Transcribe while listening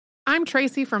I'm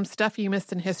Tracy from Stuff You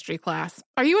Missed in History class.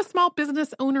 Are you a small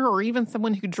business owner or even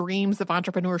someone who dreams of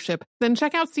entrepreneurship? Then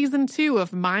check out Season 2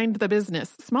 of Mind the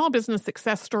Business, small business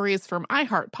success stories from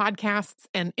iHeart Podcasts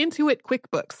and Intuit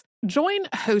QuickBooks. Join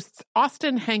hosts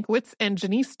Austin Hankwitz and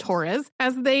Janice Torres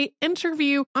as they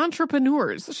interview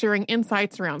entrepreneurs sharing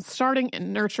insights around starting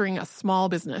and nurturing a small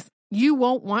business. You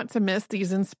won't want to miss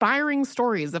these inspiring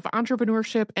stories of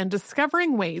entrepreneurship and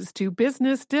discovering ways to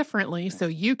business differently so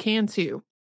you can too.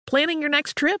 Planning your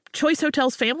next trip? Choice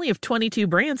Hotels' family of 22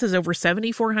 brands has over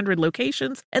 7,400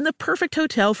 locations and the perfect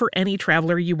hotel for any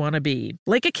traveler you want to be.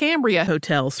 Like a Cambria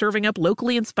Hotel, serving up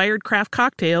locally inspired craft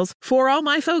cocktails for all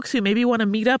my folks who maybe want to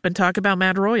meet up and talk about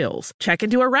Mad Royals. Check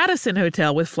into a Radisson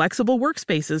Hotel with flexible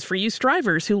workspaces for you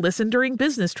strivers who listen during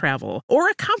business travel. Or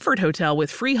a Comfort Hotel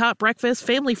with free hot breakfast,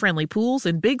 family-friendly pools,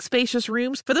 and big spacious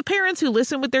rooms for the parents who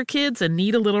listen with their kids and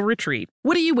need a little retreat.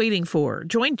 What are you waiting for?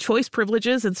 Join Choice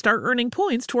Privileges and start earning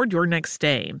points toward your next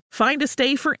stay. Find a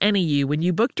stay for any you when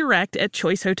you book direct at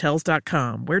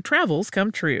choicehotels.com, where travels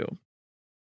come true.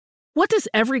 What does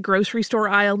every grocery store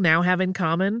aisle now have in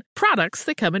common? Products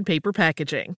that come in paper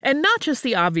packaging. And not just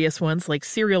the obvious ones like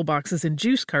cereal boxes and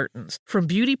juice cartons. From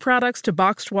beauty products to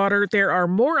boxed water, there are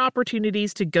more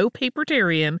opportunities to go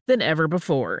papertarian than ever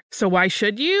before. So why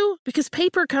should you? Because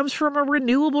paper comes from a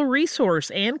renewable resource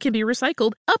and can be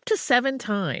recycled up to 7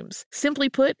 times. Simply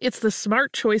put, it's the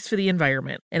smart choice for the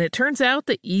environment. And it turns out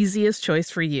the easiest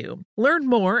choice for you. Learn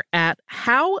more at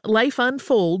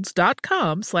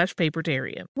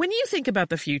howlifeunfolds.com/papertarian. When you think about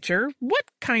the future, what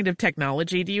kind of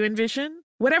technology do you envision?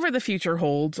 Whatever the future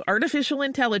holds, artificial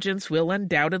intelligence will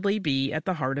undoubtedly be at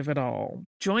the heart of it all.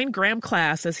 Join Graham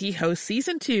Class as he hosts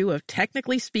Season 2 of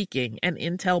Technically Speaking, an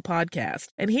Intel podcast,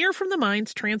 and hear from the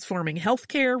minds transforming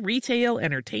healthcare, retail,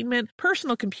 entertainment,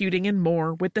 personal computing, and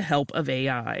more with the help of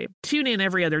AI. Tune in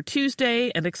every other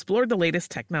Tuesday and explore the latest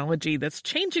technology that's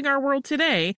changing our world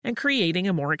today and creating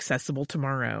a more accessible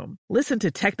tomorrow. Listen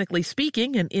to Technically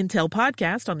Speaking, an Intel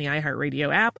podcast on the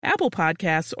iHeartRadio app, Apple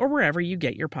Podcasts, or wherever you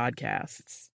get your podcasts.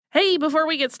 Hey, before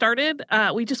we get started,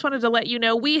 we just wanted to let you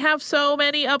know we have so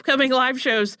many upcoming live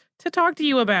shows to talk to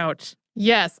you about.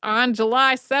 Yes, on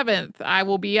July 7th, I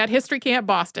will be at History Camp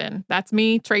Boston. That's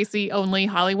me, Tracy, only.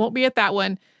 Holly won't be at that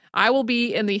one. I will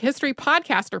be in the History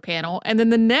Podcaster panel. And then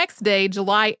the next day,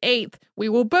 July 8th, we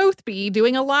will both be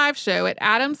doing a live show at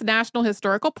Adams National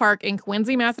Historical Park in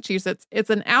Quincy, Massachusetts. It's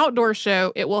an outdoor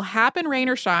show. It will happen rain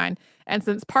or shine. And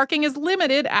since parking is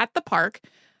limited at the park,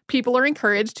 people are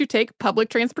encouraged to take public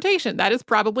transportation. That is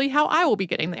probably how I will be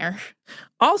getting there.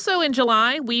 Also in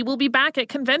July, we will be back at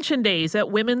Convention Days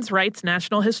at Women's Rights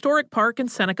National Historic Park in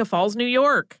Seneca Falls, New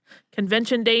York.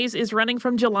 Convention Days is running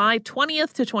from July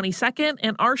 20th to 22nd,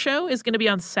 and our show is going to be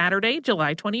on Saturday,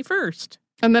 July 21st.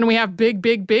 And then we have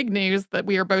big news that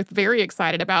we are both very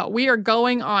excited about. We are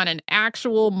going on an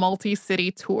actual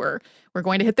multi-city tour. We're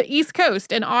going to hit the East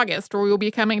Coast in August, where we will be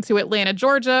coming to Atlanta,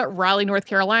 Georgia, Raleigh, North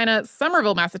Carolina,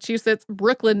 Somerville, Massachusetts,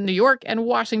 Brooklyn, New York, and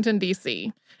Washington,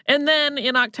 D.C. And then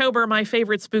in October, my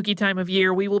favorite spooky time of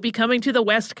year, we will be coming to the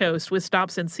West Coast with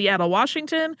stops in Seattle,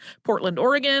 Washington, Portland,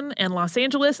 Oregon, and Los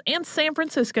Angeles, and San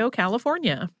Francisco,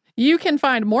 California. You can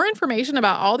find more information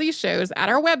about all these shows at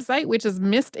our website, which is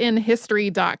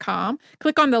missedinhistory.com.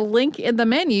 Click on the link in the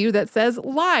menu that says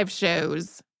Live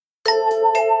Shows.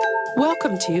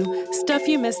 Welcome to Stuff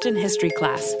You Missed in History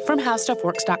class from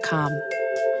HowStuffWorks.com.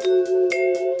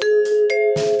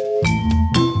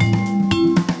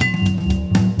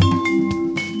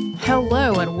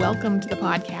 Hello and welcome to the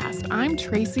podcast. I'm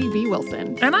Tracy V.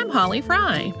 Wilson. And I'm Holly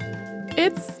Fry.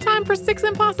 It's time for 6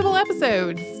 Impossible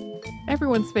episodes.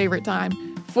 Everyone's favorite time.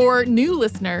 For new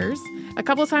listeners, a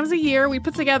couple of times a year, we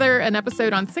put together an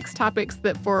episode on 6 topics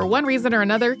that for one reason or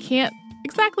another can't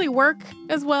exactly work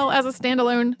as well as a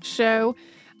standalone show.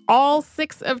 All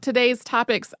 6 of today's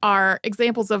topics are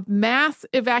examples of mass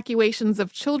evacuations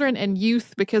of children and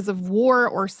youth because of war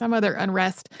or some other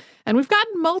unrest. And we've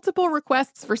gotten multiple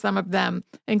requests for some of them,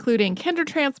 including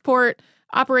Kindertransport,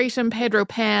 Operation Pedro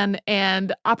Pan,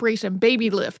 and Operation Baby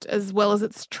Lift, as well as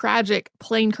its tragic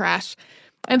plane crash.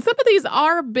 And some of these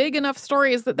are big enough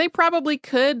stories that they probably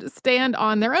could stand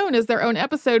on their own as their own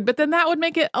episode, but then that would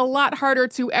make it a lot harder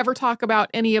to ever talk about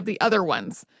any of the other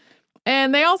ones.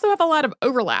 And they also have a lot of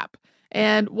overlap.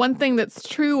 And one thing that's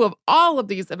true of all of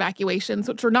these evacuations,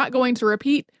 which we're not going to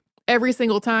repeat every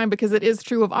single time because it is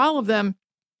true of all of them,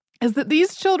 is that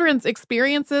these children's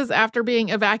experiences after being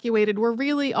evacuated were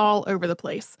really all over the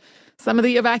place. Some of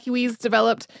the evacuees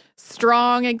developed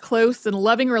strong and close and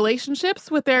loving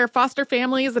relationships with their foster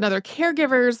families and other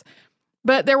caregivers.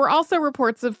 But there were also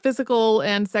reports of physical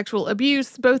and sexual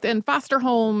abuse, both in foster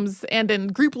homes and in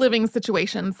group living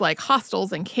situations like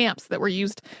hostels and camps that were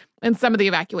used in some of the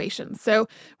evacuations. So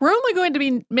we're only going to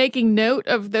be making note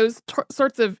of those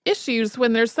sorts of issues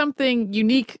when there's something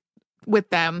unique with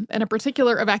them in a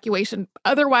particular evacuation.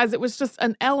 Otherwise, it was just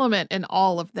an element in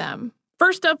all of them.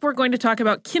 First up, we're going to talk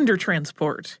about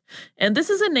Kindertransport. And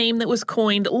this is a name that was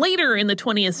coined later in the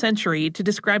 20th century to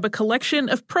describe a collection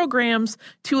of programs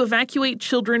to evacuate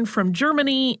children from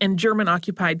Germany and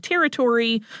German-occupied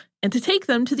territory and to take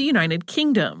them to the United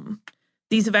Kingdom.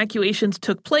 These evacuations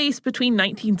took place between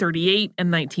 1938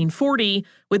 and 1940,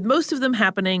 with most of them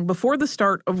happening before the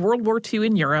start of World War II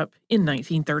in Europe in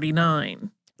 1939.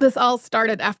 This all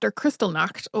started after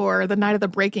Kristallnacht, or the Night of the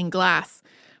Breaking Glass.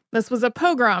 This was a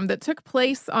pogrom that took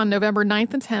place on November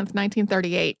 9th and 10th,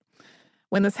 1938.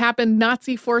 When this happened,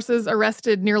 Nazi forces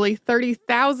arrested nearly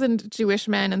 30,000 Jewish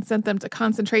men and sent them to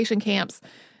concentration camps.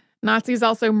 Nazis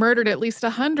also murdered at least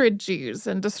 100 Jews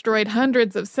and destroyed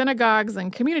hundreds of synagogues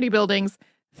and community buildings.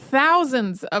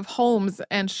 Thousands of homes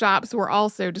and shops were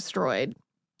also destroyed.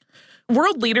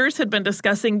 World leaders had been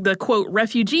discussing the, quote,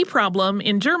 refugee problem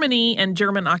in Germany and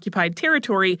German-occupied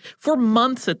territory for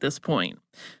months at this point.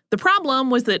 The problem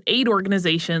was that aid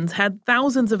organizations had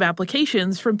thousands of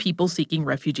applications from people seeking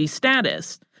refugee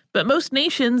status, but most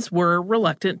nations were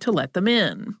reluctant to let them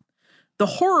in. The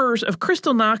horrors of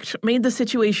Kristallnacht made the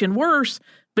situation worse,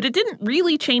 but it didn't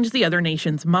really change the other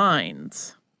nations'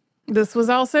 minds. This was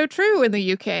also true in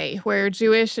the UK, where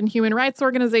Jewish and human rights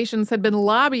organizations had been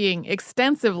lobbying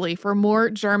extensively for more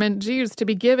German Jews to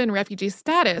be given refugee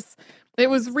status. It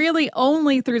was really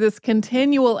only through this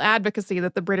continual advocacy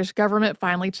that the British government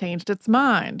finally changed its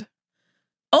mind.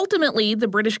 Ultimately, the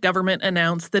British government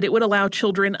announced that it would allow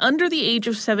children under the age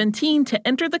of 17 to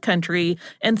enter the country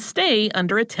and stay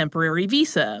under a temporary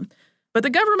visa. But the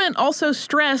government also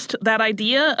stressed that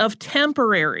idea of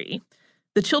temporary.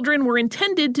 The children were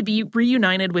intended to be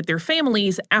reunited with their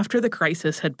families after the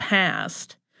crisis had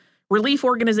passed. Relief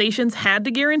organizations had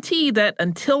to guarantee that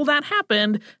until that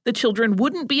happened, the children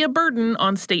wouldn't be a burden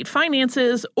on state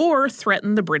finances or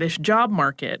threaten the British job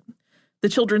market. The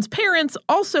children's parents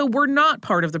also were not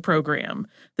part of the program.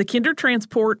 The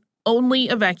Kindertransport only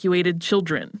evacuated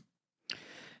children.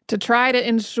 To try to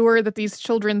ensure that these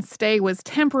children's stay was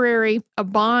temporary, a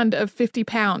bond of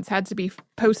 £50 had to be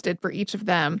posted for each of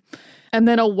them. And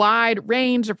then a wide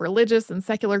range of religious and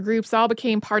secular groups all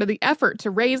became part of the effort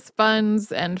to raise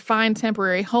funds and find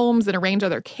temporary homes and arrange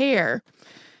other care.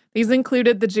 These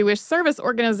included the Jewish service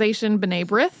organization B'nai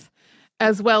B'rith,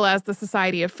 as well as the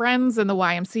Society of Friends and the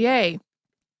YMCA.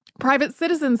 Private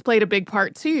citizens played a big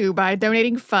part, too, by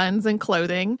donating funds and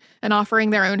clothing and offering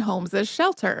their own homes as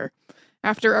shelter.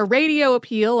 After a radio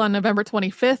appeal on November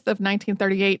 25th of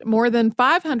 1938, more than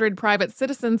 500 private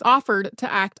citizens offered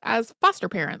to act as foster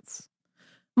parents.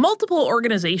 Multiple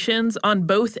organizations on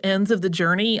both ends of the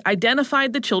journey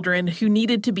identified the children who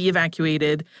needed to be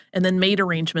evacuated and then made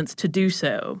arrangements to do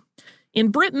so. In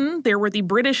Britain, there were the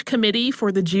British Committee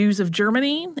for the Jews of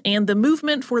Germany and the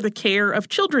Movement for the Care of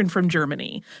Children from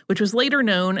Germany, which was later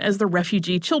known as the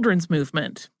Refugee Children's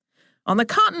Movement. On the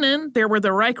continent, there were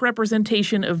the Reich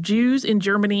Representation of Jews in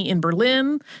Germany in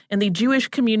Berlin and the Jewish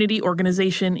Community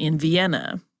Organization in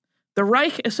Vienna. The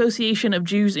Reich Association of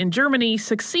Jews in Germany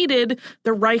succeeded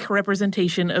the Reich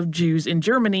Representation of Jews in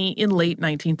Germany in late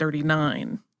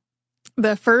 1939.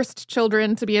 The first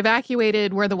children to be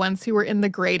evacuated were the ones who were in the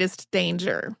greatest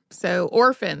danger. So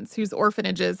orphans whose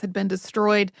orphanages had been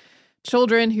destroyed,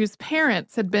 children whose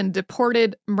parents had been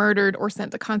deported, murdered, or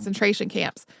sent to concentration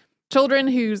camps, children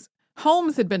whose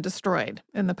homes had been destroyed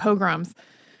in the pogroms.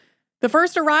 The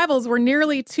first arrivals were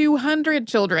nearly 200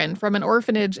 children from an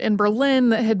orphanage in Berlin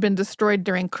that had been destroyed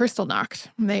during Kristallnacht.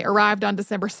 They arrived on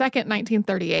December 2nd,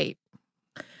 1938.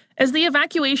 As the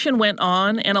evacuation went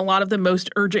on and a lot of the most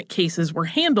urgent cases were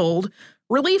handled,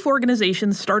 relief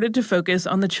organizations started to focus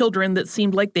on the children that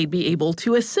seemed like they'd be able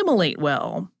to assimilate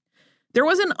well. There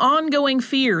was an ongoing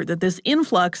fear that this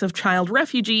influx of child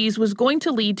refugees was going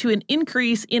to lead to an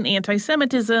increase in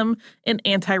anti-Semitism and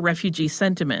anti-refugee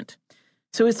sentiment.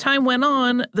 So as time went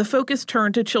on, the focus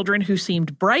turned to children who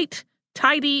seemed bright,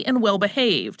 tidy, and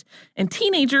well-behaved, and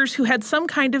teenagers who had some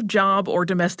kind of job or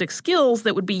domestic skills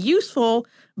that would be useful,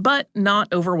 but not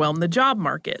overwhelm the job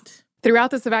market.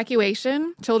 Throughout this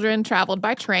evacuation, children traveled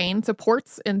by train to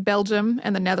ports in Belgium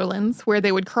and the Netherlands, where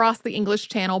they would cross the English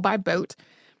Channel by boat.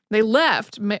 They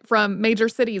left from major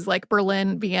cities like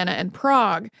Berlin, Vienna, and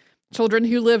Prague. Children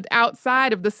who lived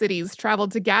outside of the cities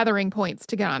traveled to gathering points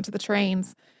to get onto the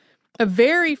trains. A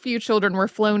very few children were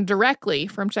flown directly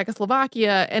from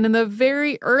Czechoslovakia, and in the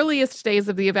very earliest days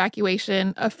of the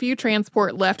evacuation, a few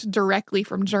transport left directly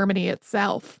from Germany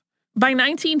itself. By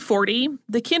 1940,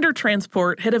 the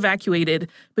Kindertransport had evacuated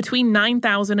between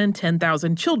 9,000 and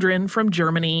 10,000 children from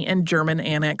Germany and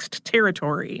German-annexed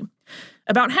territory.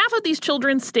 About half of these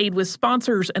children stayed with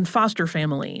sponsors and foster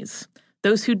families.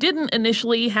 Those who didn't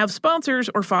initially have sponsors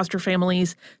or foster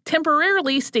families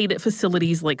temporarily stayed at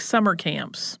facilities like summer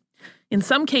camps. In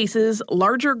some cases,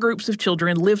 larger groups of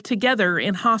children lived together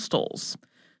in hostels.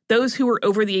 Those who were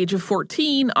over the age of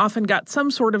 14 often got some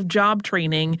sort of job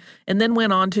training and then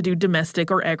went on to do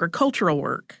domestic or agricultural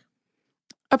work.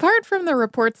 Apart from the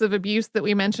reports of abuse that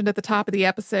we mentioned at the top of the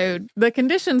episode, the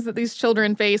conditions that these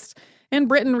children faced in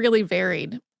Britain really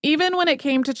varied. Even when it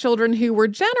came to children who were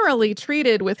generally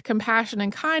treated with compassion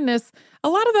and kindness, a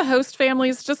lot of the host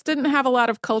families just didn't have a lot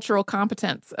of cultural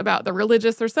competence about the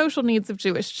religious or social needs of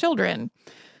Jewish children.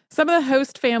 Some of the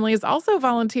host families also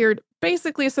volunteered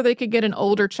basically so they could get an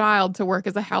older child to work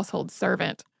as a household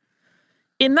servant.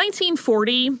 In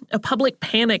 1940, a public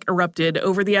panic erupted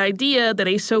over the idea that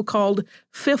a so-called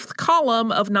fifth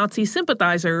column of Nazi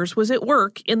sympathizers was at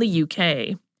work in the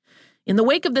UK. In the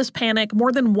wake of this panic,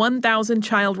 more than 1,000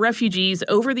 child refugees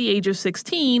over the age of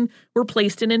 16 were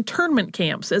placed in internment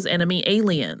camps as enemy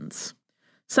aliens.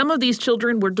 Some of these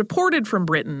children were deported from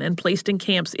Britain and placed in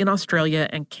camps in Australia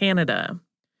and Canada.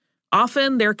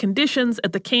 Often, their conditions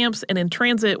at the camps and in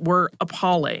transit were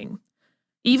appalling.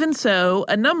 Even so,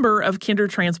 a number of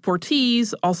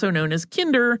Kindertransportees, also known as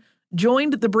Kinder,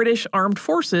 joined the British Armed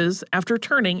Forces after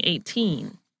turning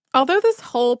 18. Although this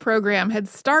whole program had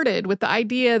started with the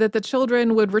idea that the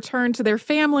children would return to their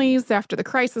families after the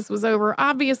crisis was over,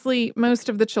 obviously, most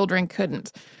of the children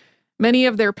couldn't. Many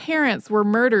of their parents were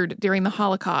murdered during the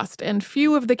Holocaust, and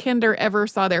few of the Kinder ever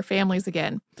saw their families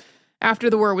again.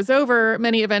 After the war was over,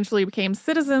 many eventually became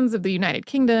citizens of the United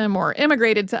Kingdom or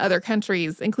immigrated to other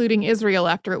countries, including Israel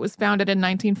after it was founded in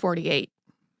 1948.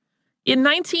 In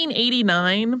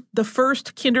 1989, the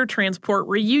first Kindertransport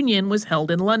reunion was held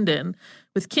in London,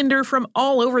 with Kinder from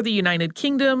all over the United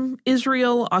Kingdom,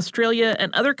 Israel, Australia,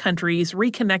 and other countries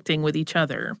reconnecting with each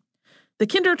other. The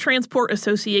Kindertransport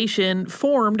Association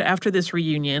formed after this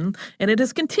reunion, and it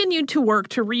has continued to work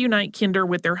to reunite Kinder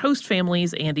with their host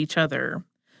families and each other.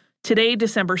 Today,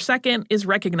 December 2nd, is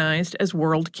recognized as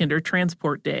World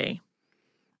Kindertransport Day.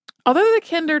 Although the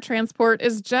Kindertransport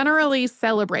is generally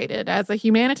celebrated as a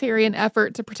humanitarian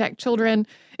effort to protect children,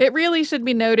 it really should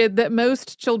be noted that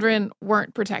most children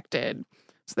weren't protected.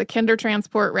 So the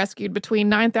Kindertransport rescued between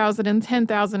 9,000 and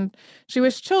 10,000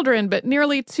 Jewish children, but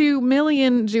nearly 2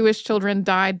 million Jewish children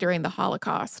died during the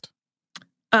Holocaust.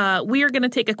 We are going to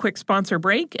take a quick sponsor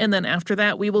break, and then after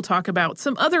that, we will talk about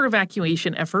some other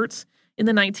evacuation efforts in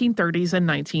the 1930s and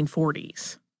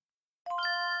 1940s.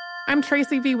 I'm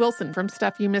Tracy V. Wilson from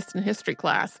Stuff You Missed in History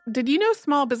Class. Did you know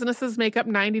small businesses make up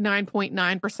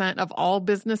 99.9% of all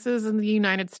businesses in the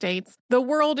United States? The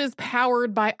world is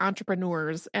powered by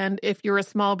entrepreneurs, and if you're a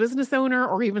small business owner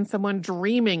or even someone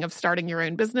dreaming of starting your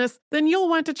own business, then you'll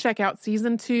want to check out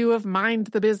Season 2 of Mind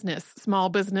the Business, small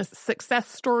business success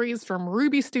stories from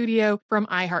Ruby Studio, from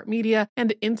iHeartMedia,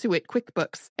 and Intuit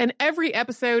QuickBooks. And every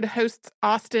episode, hosts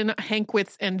Austin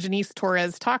Hankwitz and Janice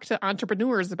Torres talk to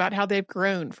entrepreneurs about how they've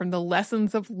grown from the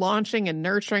lessons of launching and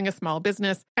nurturing a small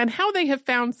business and how they have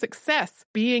found success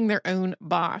being their own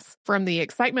boss. From the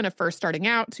excitement of first starting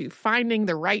out to finding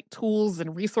the right tools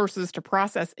and resources to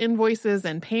process invoices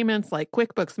and payments like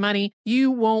QuickBooks Money,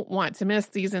 you won't want to miss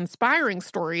these inspiring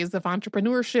stories of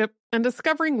entrepreneurship and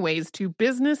discovering ways to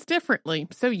business differently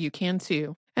so you can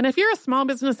too. And if you're a small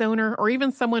business owner or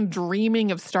even someone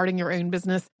dreaming of starting your own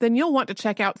business, then you'll want to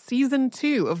check out Season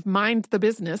 2 of Mind the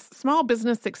Business, small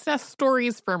business success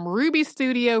stories from Ruby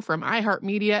Studio, from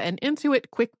iHeartMedia, and Intuit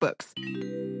QuickBooks.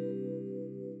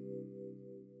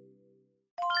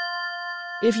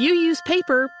 If you use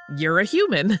paper, you're a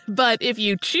human. But if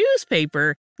you choose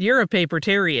paper, you're a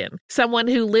papertarian, someone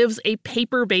who lives a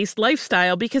paper-based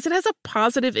lifestyle because it has a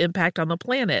positive impact on the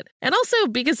planet. And also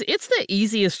because it's the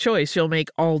easiest choice you'll make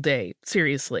all day,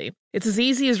 seriously. It's as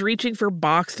easy as reaching for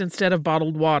boxed instead of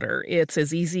bottled water. It's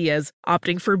as easy as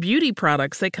opting for beauty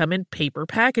products that come in paper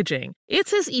packaging.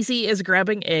 It's as easy as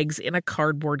grabbing eggs in a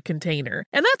cardboard container.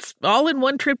 And that's all in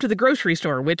one trip to the grocery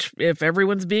store, which, if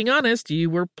everyone's being honest, you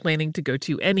were planning to go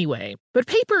to anyway. But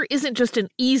paper isn't just an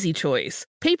easy choice.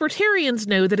 Papertarians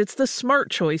know that it's the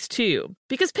smart choice, too.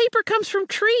 Because paper comes from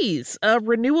trees, a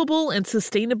renewable and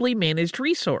sustainably managed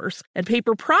resource. And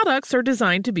paper products are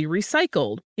designed to be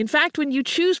recycled. In fact, when you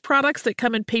choose products products that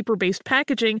come in paper-based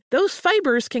packaging, those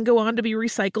fibers can go on to be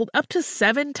recycled up to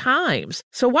 7 times.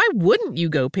 So why wouldn't you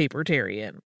go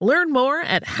papertarian? Learn more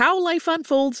at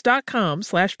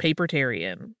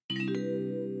howlifeunfolds.com/papertarian.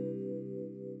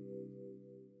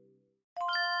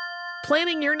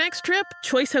 Planning your next trip?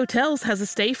 Choice Hotels has a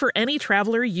stay for any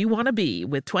traveler you want to be,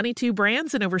 with 22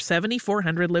 brands and over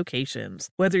 7,400 locations.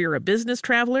 Whether you're a business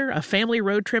traveler, a family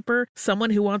road tripper,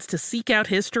 someone who wants to seek out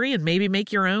history and maybe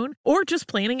make your own, or just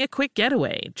planning a quick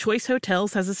getaway, Choice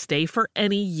Hotels has a stay for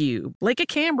any you. Like a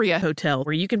Cambria Hotel,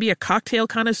 where you can be a cocktail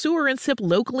connoisseur and sip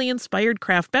locally inspired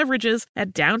craft beverages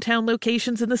at downtown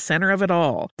locations in the center of it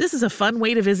all. This is a fun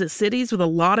way to visit cities with a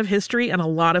lot of history and a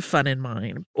lot of fun in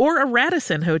mind. Or a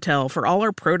Radisson Hotel for all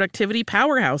our productivity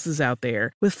powerhouses out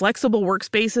there. With flexible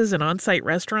workspaces and on-site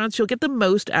restaurants, you'll get the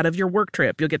most out of your work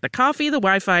trip. You'll get the coffee, the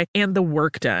Wi-Fi, and the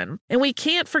work done. And we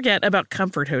can't forget about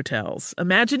comfort hotels.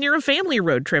 Imagine you're a family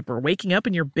road tripper, waking up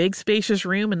in your big spacious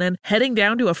room and then heading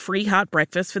down to a free hot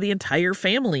breakfast for the entire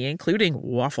family, including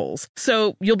waffles.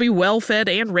 So you'll be well fed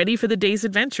and ready for the day's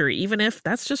adventure, even if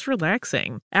that's just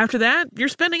relaxing. After that, you're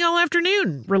spending all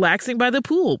afternoon relaxing by the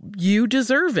pool. You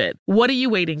deserve it. What are you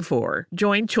waiting for?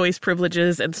 Join Choice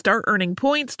Privileges and start earning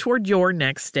points toward your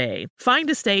next stay. Find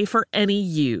a stay for any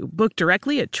you. Book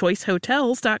directly at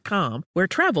choicehotels.com, where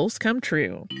travels come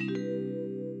true.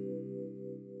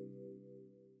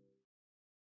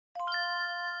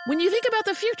 When you think about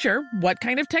the future, what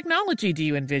kind of technology do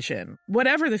you envision?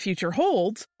 Whatever the future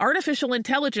holds, artificial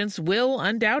intelligence will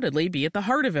undoubtedly be at the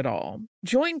heart of it all.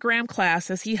 Join Graham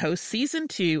Class as he hosts Season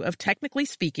 2 of Technically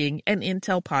Speaking, an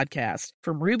Intel podcast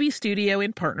from Ruby Studio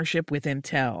in partnership with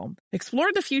Intel.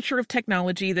 Explore the future of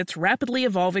technology that's rapidly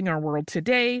evolving our world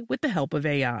today with the help of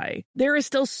AI. There is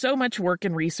still so much work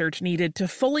and research needed to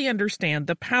fully understand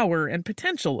the power and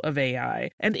potential of AI,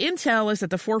 and Intel is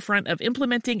at the forefront of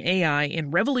implementing AI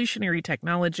in revolutionary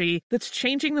technology that's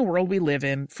changing the world we live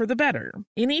in for the better.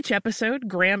 In each episode,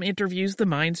 Graham interviews the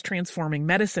minds transforming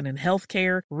medicine and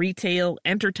healthcare, retail,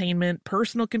 entertainment,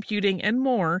 personal computing, and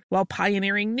more, while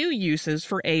pioneering new uses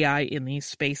for AI in these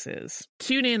spaces.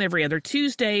 Tune in every other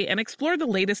Tuesday and explore the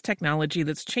latest technology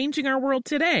that's changing our world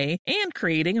today and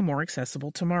creating a more accessible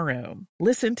tomorrow.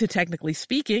 Listen to Technically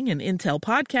Speaking, an Intel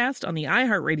podcast on the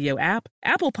iHeartRadio app,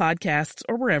 Apple Podcasts,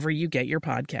 or wherever you get your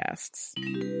podcasts.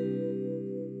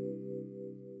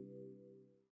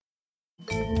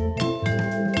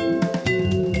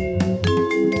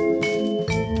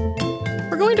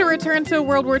 We're going to return to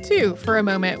World War II for a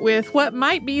moment with what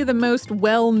might be the most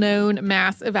well-known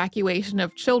mass evacuation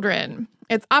of children.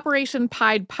 It's Operation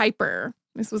Pied Piper.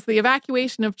 This was the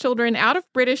evacuation of children out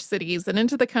of British cities and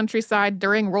into the countryside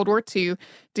during World War II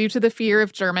due to the fear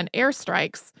of German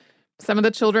airstrikes. Some of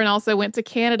the children also went to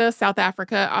Canada, South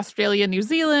Africa, Australia, New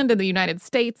Zealand, and the United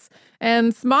States.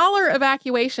 And smaller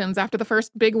evacuations after the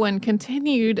first big one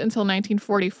continued until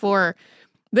 1944.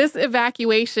 This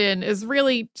evacuation is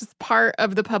really just part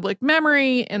of the public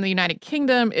memory in the United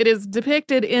Kingdom. It is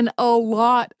depicted in a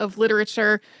lot of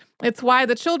literature. It's why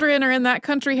the children are in that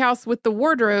country house with the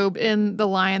wardrobe in The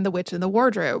Lion, the Witch, and the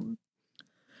Wardrobe.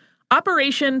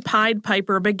 Operation Pied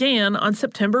Piper began on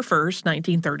September 1st,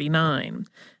 1939.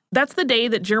 That's the day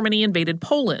that Germany invaded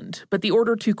Poland, but the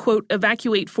order to, quote,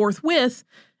 evacuate forthwith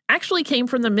actually came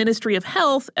from the Ministry of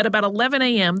Health at about 11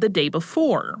 a.m. the day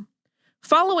before.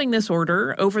 Following this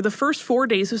order, over the first 4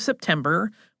 days of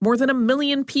September, more than 1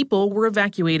 million people were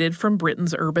evacuated from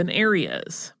Britain's urban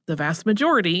areas. The vast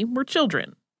majority were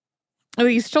children.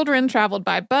 These children traveled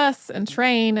by bus and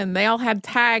train, and they all had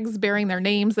tags bearing their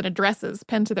names and addresses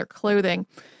pinned to their clothing.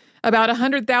 About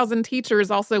 100,000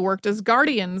 teachers also worked as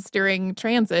guardians during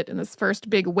transit in this first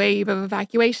big wave of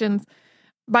evacuations.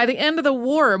 By the end of the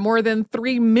war, more than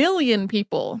 3 million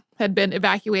people had been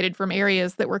evacuated from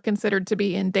areas that were considered to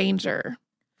be in danger.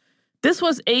 This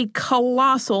was a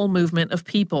colossal movement of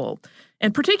people,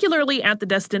 and particularly at the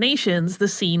destinations, the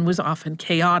scene was often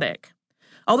chaotic.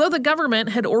 Although the government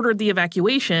had ordered the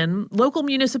evacuation, local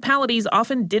municipalities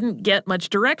often didn't get much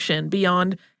direction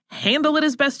beyond handle it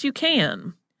as best you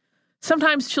can.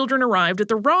 Sometimes children arrived at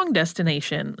the wrong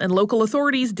destination, and local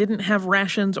authorities didn't have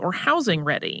rations or housing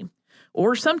ready.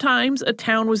 Or sometimes a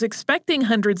town was expecting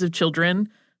hundreds of children,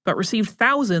 but received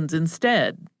thousands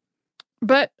instead.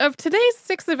 But of today's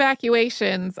 6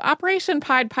 evacuations, Operation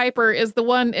Pied Piper is the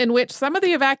one in which some of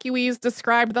the evacuees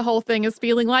described the whole thing as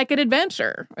feeling like an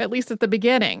adventure, at least at the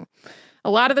beginning.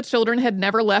 A lot of the children had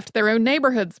never left their own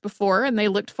neighborhoods before, and they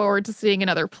looked forward to seeing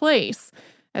another place.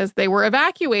 As they were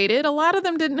evacuated, a lot of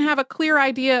them didn't have a clear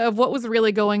idea of what was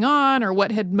really going on or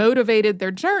what had motivated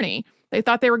their journey. They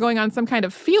thought they were going on some kind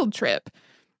of field trip.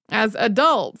 As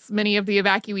adults, many of the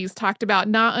evacuees talked about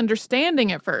not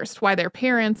understanding at first why their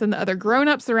parents and the other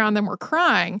grown-ups around them were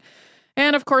crying.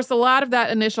 And of course, a lot of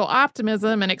that initial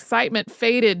optimism and excitement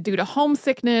faded due to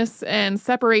homesickness and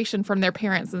separation from their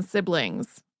parents and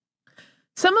siblings.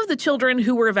 Some of the children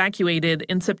who were evacuated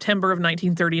in September of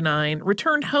 1939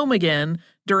 returned home again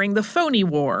during the Phoney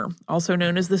War, also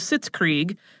known as the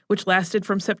Sitzkrieg, which lasted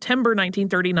from September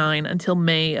 1939 until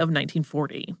May of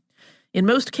 1940. In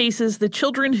most cases, the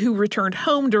children who returned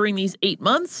home during these 8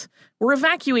 months were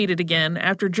evacuated again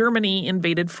after Germany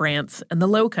invaded France and the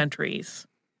Low Countries.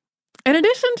 In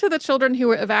addition to the children who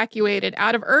were evacuated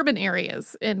out of urban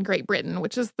areas in Great Britain,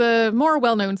 which is the more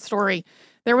well-known story,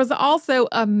 there was also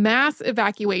a mass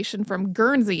evacuation from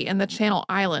Guernsey and the Channel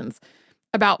Islands.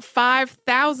 About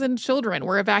 5,000 children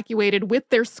were evacuated with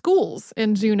their schools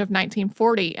in June of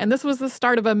 1940, and this was the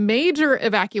start of a major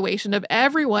evacuation of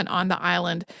everyone on the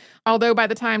island. Although by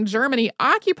the time Germany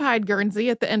occupied Guernsey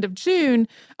at the end of June,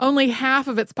 only half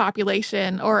of its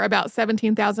population, or about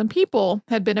 17,000 people,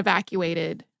 had been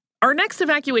evacuated. Our next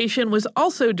evacuation was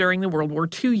also during the World War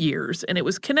II years, and it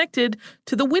was connected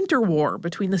to the Winter War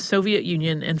between the Soviet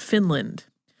Union and Finland.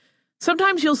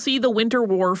 Sometimes you'll see the Winter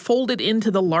War folded into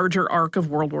the larger arc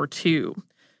of World War II.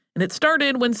 And it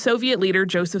started when Soviet leader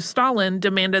Joseph Stalin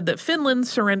demanded that Finland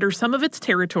surrender some of its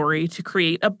territory to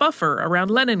create a buffer around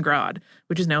Leningrad,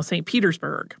 which is now St.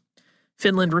 Petersburg.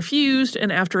 Finland refused,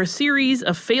 and after a series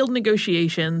of failed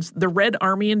negotiations, the Red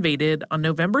Army invaded on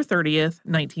November 30th,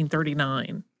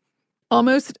 1939.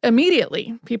 Almost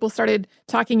immediately, people started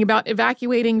talking about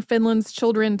evacuating Finland's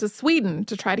children to Sweden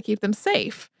to try to keep them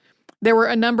safe. There were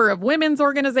a number of women's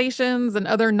organizations and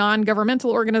other non-governmental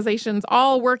organizations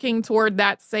all working toward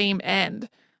that same end.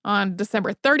 On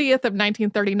December 30th of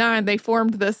 1939, they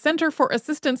formed the Center for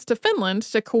Assistance to Finland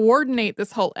to coordinate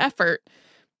this whole effort.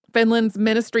 Finland's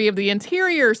Ministry of the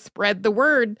Interior spread the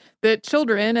word that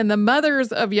children and the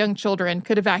mothers of young children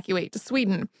could evacuate to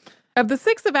Sweden. Of the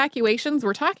 6 evacuations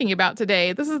we're talking about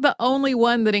today, this is the only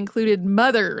one that included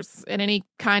mothers in any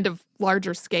kind of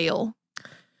larger scale.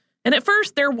 And at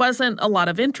first, there wasn't a lot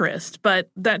of interest, but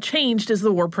that changed as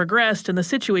the war progressed and the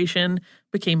situation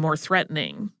became more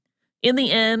threatening. In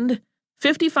the end,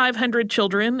 5,500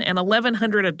 children and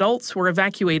 1,100 adults were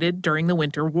evacuated during the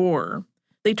Winter War.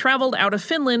 They traveled out of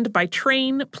Finland by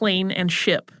train, plane, and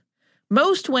ship.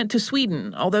 Most went to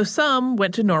Sweden, although some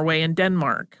went to Norway and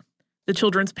Denmark. The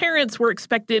children's parents were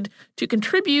expected to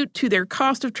contribute to their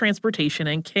cost of transportation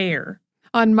and care.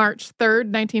 On March 3rd,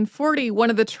 1940, one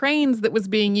of the trains that was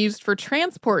being used for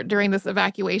transport during this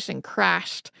evacuation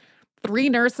crashed. 3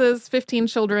 nurses, 15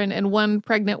 children, and 1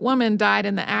 pregnant woman died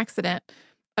in the accident.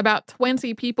 About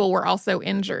 20 people were also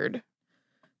injured.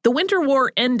 The Winter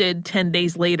War ended 10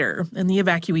 days later, and the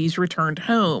evacuees returned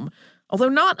home, although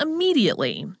not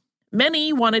immediately.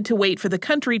 Many wanted to wait for the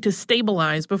country to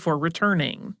stabilize before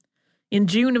returning. In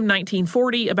June of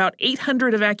 1940, about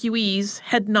 800 evacuees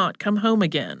had not come home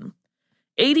again.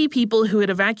 80 people who had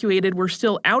evacuated were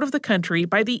still out of the country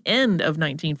by the end of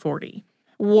 1940.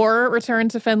 War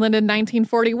returned to Finland in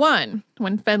 1941,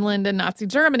 when Finland and Nazi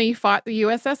Germany fought the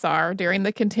USSR during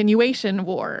the Continuation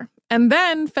War. And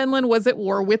then Finland was at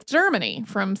war with Germany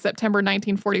from September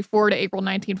 1944 to April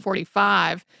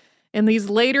 1945. In these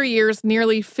later years,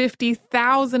 nearly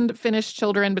 50,000 Finnish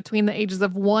children between the ages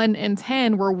of 1 and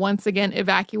 10 were once again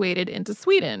evacuated into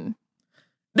Sweden.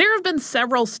 There have been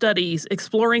several studies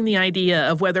exploring the idea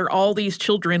of whether all these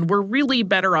children were really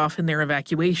better off in their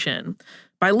evacuation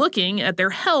by looking at their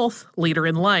health later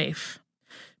in life.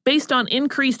 Based on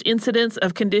increased incidence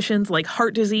of conditions like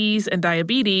heart disease and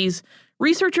diabetes,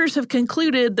 researchers have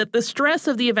concluded that the stress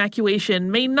of the evacuation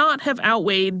may not have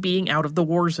outweighed being out of the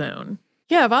war zone.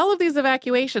 Yeah, of all of these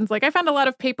evacuations, I found a lot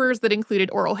of papers that included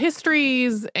oral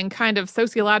histories and kind of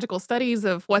sociological studies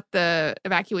of what the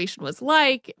evacuation was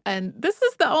like. And this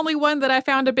is the only one that I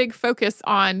found a big focus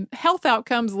on health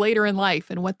outcomes later in life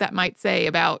and what that might say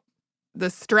about the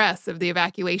stress of the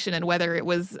evacuation and whether it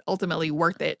was ultimately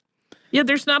worth it. Yeah,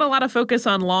 there's not a lot of focus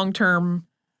on long-term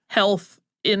health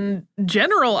in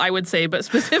general, I would say, but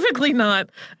specifically not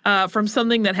from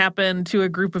something that happened to a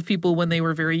group of people when they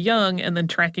were very young and then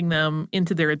tracking them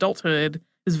into their adulthood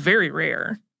is very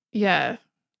rare. Yeah.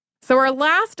 So our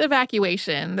last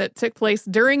evacuation that took place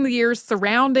during the years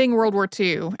surrounding World War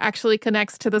II actually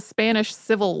connects to the Spanish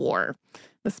Civil War.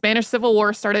 The Spanish Civil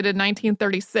War started in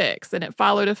 1936, and it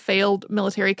followed a failed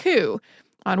military coup.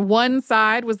 On one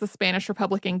side was the Spanish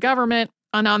Republican government,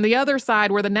 and on the other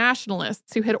side were the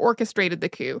nationalists who had orchestrated the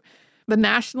coup. The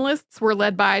nationalists were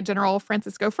led by General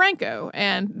Francisco Franco,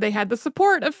 and they had the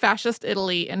support of fascist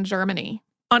Italy and Germany.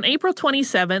 On April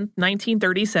 27,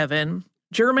 1937,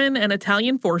 German and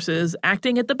Italian forces,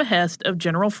 acting at the behest of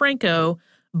General Franco,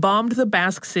 bombed the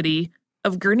Basque city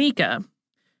of Guernica.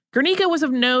 Guernica was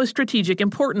of no strategic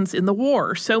importance in the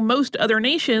war, so most other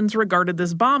nations regarded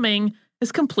this bombing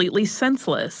as completely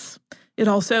senseless. It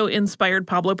also inspired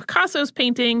Pablo Picasso's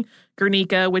painting,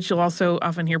 Guernica, which you'll also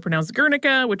often hear pronounced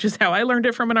Guernica, which is how I learned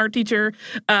it from an art teacher.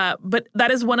 But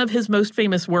that is one of his most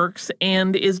famous works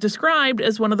and is described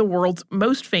as one of the world's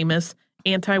most famous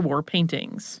anti-war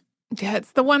paintings. Yeah,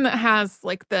 it's the one that has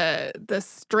like the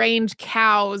strange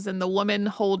cows and the woman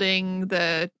holding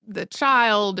the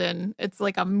child, and it's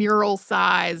like a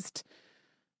mural-sized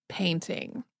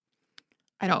painting.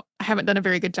 I haven't done a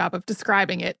very good job of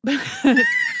describing it, but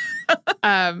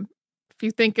if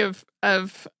you think of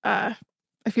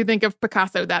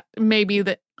Picasso, that may be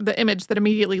the image that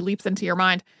immediately leaps into your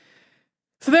mind.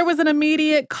 So there was an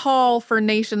immediate call for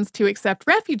nations to accept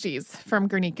refugees from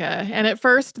Guernica. And at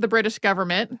first, the British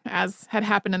government, as had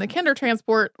happened in the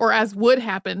Kindertransport, or as would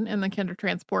happen in the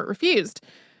Kindertransport, refused.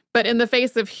 But in the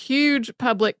face of huge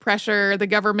public pressure, the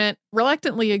government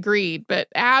reluctantly agreed. But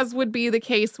as would be the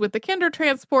case with the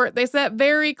Kindertransport, they set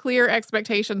very clear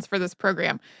expectations for this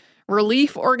program.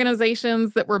 Relief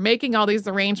organizations that were making all these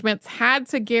arrangements had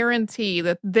to guarantee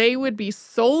that they would be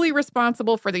solely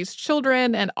responsible for these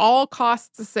children and all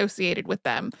costs associated with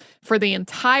them for the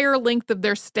entire length of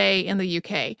their stay in the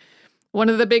UK. One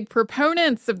of the big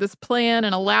proponents of this plan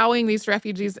and allowing these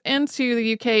refugees into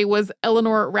the UK was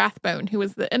Eleanor Rathbone, who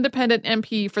was the independent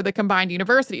MP for the combined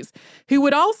universities, who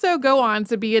would also go on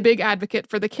to be a big advocate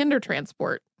for the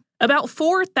Kindertransport. About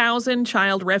 4,000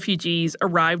 child refugees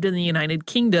arrived in the United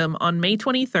Kingdom on May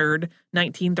 23,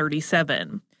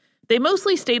 1937. They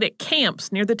mostly stayed at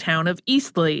camps near the town of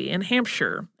Eastleigh in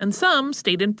Hampshire, and some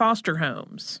stayed in foster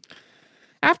homes.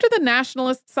 After the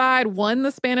nationalist side won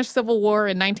the Spanish Civil War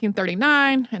in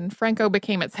 1939 and Franco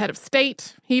became its head of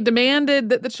state, he demanded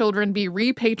that the children be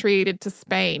repatriated to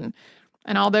Spain.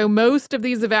 And although most of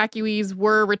these evacuees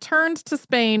were returned to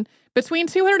Spain, between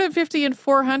 250 and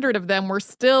 400 of them were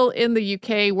still in the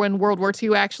UK when World War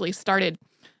II actually started.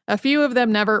 A few of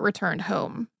them never returned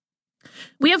home.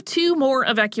 We have two more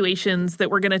evacuations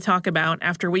that we're going to talk about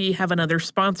after we have another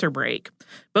sponsor break.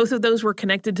 Both of those were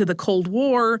connected to the Cold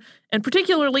War, and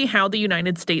particularly how the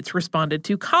United States responded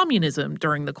to communism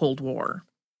during the Cold War.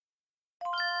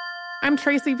 I'm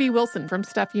Tracy V. Wilson from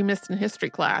Stuff You Missed in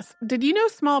History Class. Did you know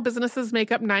small businesses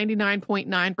make up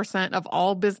 99.9% of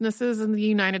all businesses in the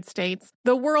United States?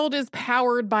 The world is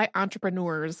powered by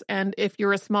entrepreneurs, and if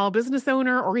you're a small business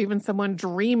owner or even someone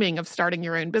dreaming of starting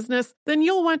your own business, then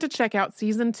you'll want to check out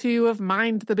Season 2 of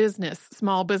Mind the Business,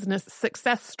 Small Business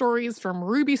Success Stories from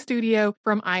Ruby Studio,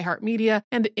 from iHeartMedia,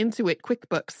 and Intuit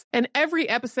QuickBooks. And every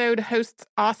episode, hosts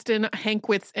Austin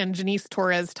Hankwitz and Janice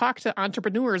Torres talk to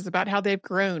entrepreneurs about how they've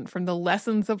grown from the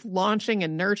lessons of launching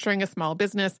and nurturing a small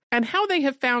business and how they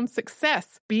have found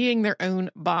success being their own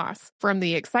boss. From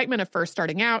the excitement of first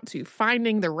starting out to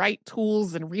finding the right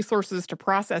tools and resources to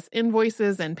process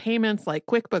invoices and payments like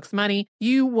QuickBooks Money,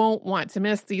 you won't want to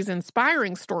miss these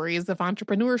inspiring stories of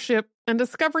entrepreneurship and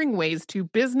discovering ways to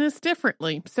business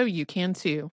differently so you can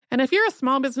too. And if you're a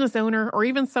small business owner or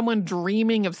even someone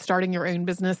dreaming of starting your own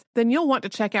business, then you'll want to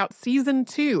check out Season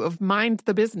 2 of Mind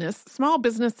the Business, Small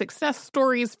Business Success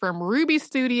Stories from Ruby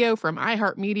Studio, from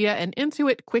iHeartMedia, and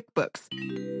Intuit QuickBooks.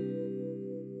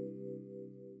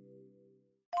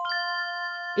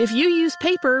 If you use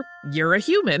paper, you're a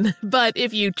human. But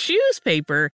if you choose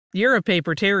paper, you're a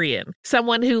papertarian,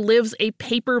 someone who lives a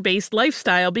paper-based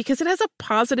lifestyle because it has a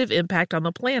positive impact on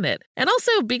the planet. And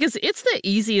also because it's the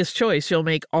easiest choice you'll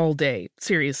make all day.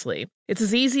 Seriously. It's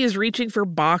as easy as reaching for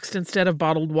boxed instead of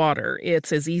bottled water.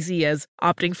 It's as easy as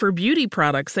opting for beauty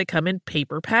products that come in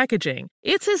paper packaging.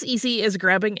 It's as easy as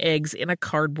grabbing eggs in a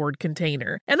cardboard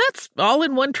container. And that's all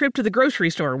in one trip to the grocery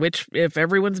store, which, if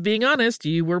everyone's being honest,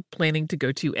 you were planning to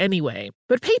go to anyway.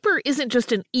 But paper isn't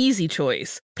just an easy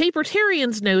choice.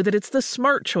 Papertarians know that it's the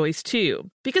smart choice, too.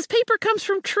 Because paper comes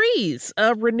from trees,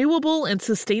 a renewable and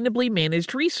sustainably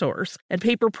managed resource. And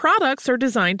paper products are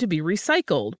designed to be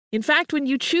recycled. In fact, when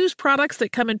you choose products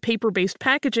that come in paper-based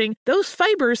packaging, those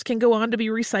fibers can go on to be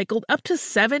recycled up to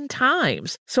 7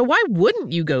 times. So why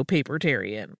wouldn't you go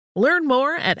papertarian? Learn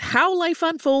more at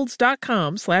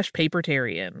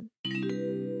howlifeunfolds.com/papertarian.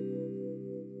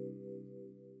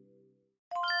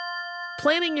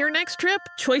 Planning your next trip?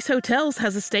 Choice Hotels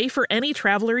has a stay for any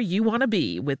traveler you want to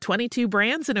be, with 22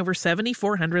 brands and over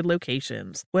 7,400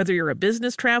 locations. Whether you're a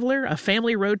business traveler, a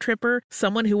family road tripper,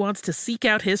 someone who wants to seek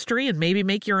out history and maybe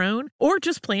make your own, or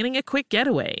just planning a quick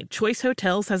getaway, Choice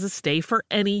Hotels has a stay for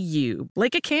any you.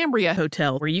 Like a Cambria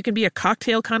Hotel, where you can be a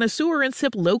cocktail connoisseur and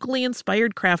sip locally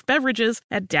inspired craft beverages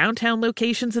at downtown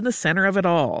locations in the center of it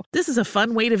all. This is a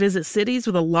fun way to visit cities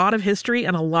with a lot of history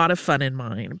and a lot of fun in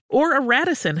mind. Or a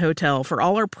Radisson Hotel for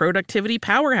all our productivity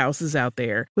powerhouses out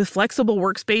there. With flexible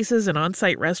workspaces and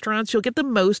on-site restaurants, you'll get the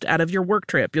most out of your work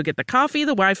trip. You'll get the coffee,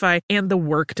 the Wi-Fi, and the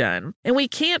work done. And we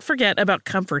can't forget about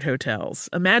Comfort Hotels.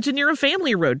 Imagine you're a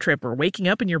family road tripper, waking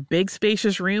up in your big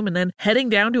spacious room and then heading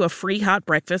down to a free hot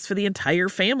breakfast for the entire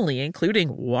family,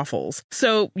 including waffles.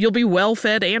 So you'll be well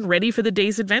fed and ready for the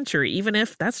day's adventure, even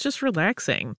if that's just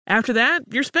relaxing. After that,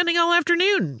 you're spending all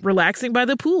afternoon relaxing by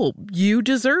the pool. You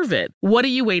deserve it. What are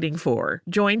you waiting for?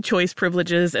 Join Choice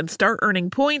Privileges and start earning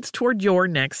points toward your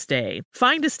next stay.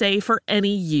 Find a stay for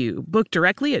any you. Book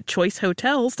directly at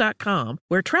choicehotels.com,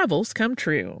 where travels come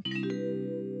true.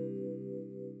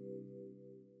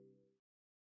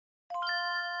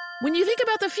 When you think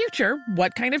about the future,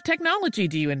 what kind of technology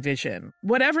do you envision?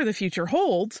 Whatever the future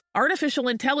holds, artificial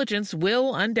intelligence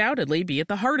will undoubtedly be at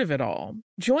the heart of it all.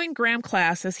 Join Graham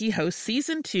Class as he hosts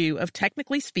Season 2 of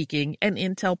Technically Speaking, an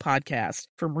Intel podcast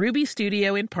from Ruby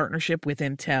Studio in partnership with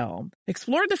Intel.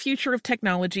 Explore the future of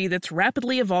technology that's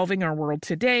rapidly evolving our world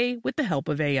today with the help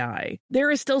of AI. There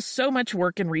is still so much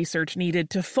work and research needed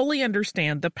to fully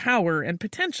understand the power and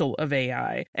potential of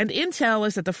AI, and Intel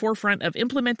is at the forefront of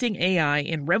implementing AI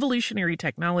in revolutionary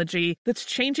technology that's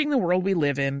changing the world we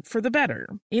live in for the better.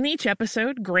 In each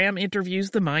episode, Graham interviews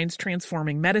the minds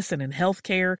transforming medicine and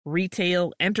healthcare,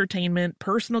 retail, entertainment,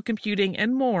 personal computing,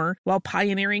 and more, while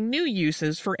pioneering new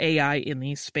uses for AI in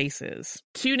these spaces.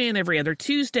 Tune in every other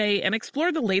Tuesday and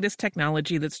explore the latest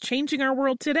technology that's changing our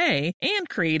world today and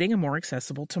creating a more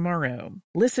accessible tomorrow.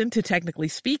 Listen to Technically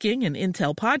Speaking, an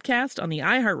Intel podcast on the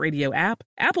iHeartRadio app,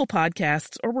 Apple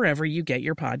Podcasts, or wherever you get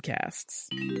your podcasts.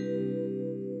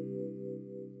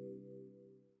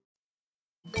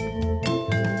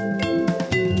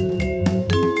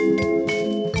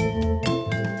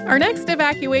 Our next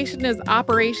evacuation is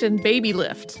Operation Baby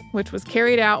Lift, which was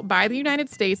carried out by the United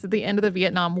States at the end of the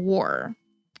Vietnam War.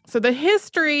 So the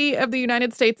history of the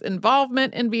United States'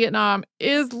 involvement in Vietnam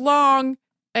is long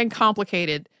and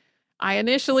complicated. I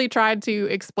initially tried to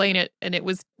explain it, and it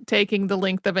was taking the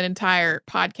length of an entire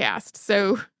podcast.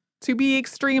 So to be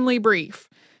extremely brief,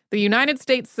 the United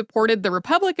States supported the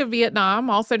Republic of Vietnam,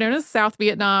 also known as South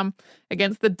Vietnam,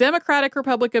 against the Democratic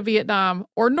Republic of Vietnam,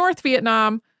 or North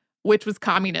Vietnam, which was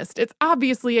communist. It's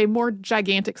obviously a more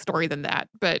gigantic story than that,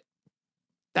 but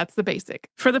that's the basic.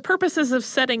 For the purposes of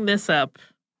setting this up,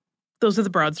 those are the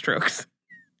broad strokes.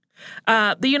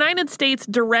 The United States'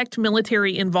 direct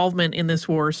military involvement in this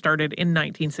war started in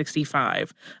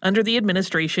 1965 under the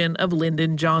administration of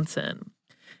Lyndon Johnson.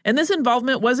 And this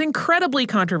involvement was incredibly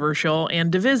controversial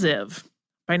and divisive.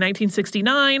 By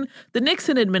 1969, the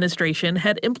Nixon administration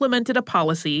had implemented a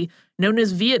policy known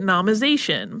as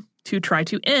Vietnamization to try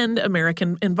to end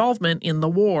American involvement in the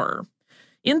war.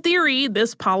 In theory,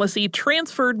 this policy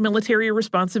transferred military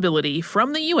responsibility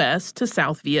from the U.S. to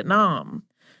South Vietnam.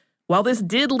 While this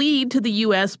did lead to the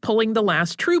U.S. pulling the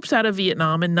last troops out of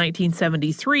Vietnam in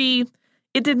 1973,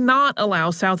 it did not allow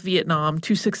South Vietnam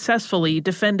to successfully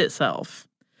defend itself.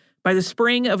 By the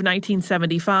spring of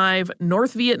 1975,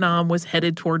 North Vietnam was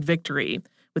headed toward victory,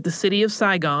 with the city of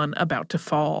Saigon about to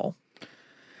fall.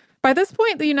 By this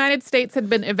point, the United States had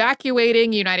been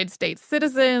evacuating United States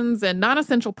citizens and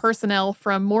non-essential personnel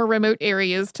from more remote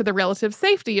areas to the relative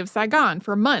safety of Saigon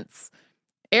for months.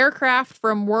 Aircraft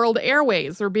from World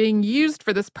Airways were being used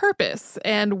for this purpose,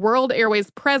 and World Airways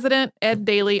president Ed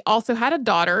Daly also had a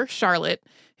daughter, Charlotte,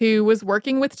 who was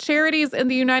working with charities in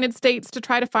the United States to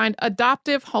try to find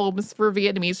adoptive homes for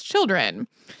Vietnamese children.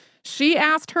 She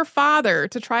asked her father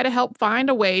to try to help find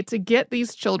a way to get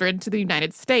these children to the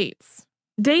United States.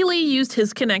 Daly used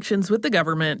his connections with the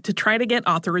government to try to get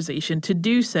authorization to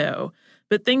do so,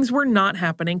 but things were not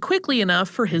happening quickly enough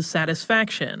for his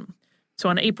satisfaction. So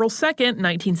on April 2nd,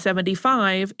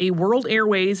 1975, a World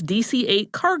Airways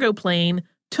DC-8 cargo plane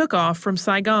took off from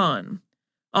Saigon.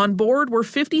 On board were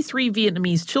 53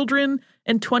 Vietnamese children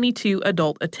and 22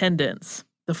 adult attendants.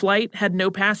 The flight had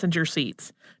no passenger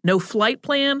seats, no flight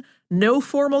plan, no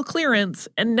formal clearance,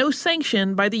 and no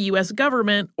sanction by the U.S.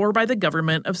 government or by the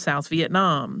government of South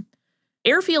Vietnam.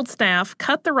 Airfield staff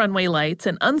cut the runway lights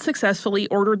and unsuccessfully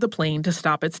ordered the plane to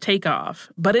stop its takeoff,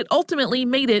 but it ultimately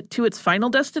made it to its final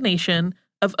destination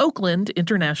of Oakland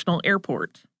International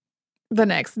Airport. The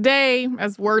next day,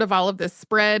 as word of all of this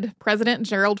spread, President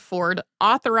Gerald Ford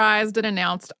authorized and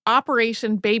announced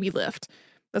Operation Baby Lift.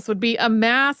 This would be a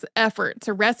mass effort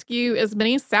to rescue as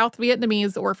many South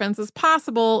Vietnamese orphans as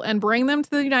possible and bring them to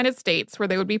the United States, where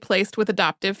they would be placed with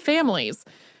adoptive families.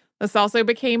 This also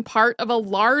became part of a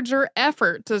larger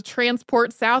effort to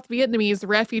transport South Vietnamese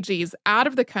refugees out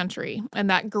of the country, and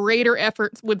that greater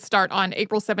effort would start on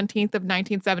April 17th of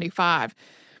 1975.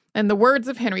 In the words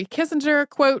of Henry Kissinger,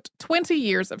 quote, 20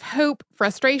 years of hope,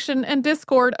 frustration, and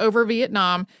discord over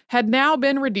Vietnam had now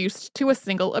been reduced to a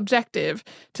single objective: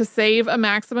 to save a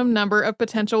maximum number of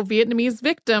potential Vietnamese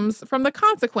victims from the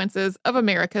consequences of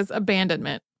America's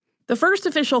abandonment. The first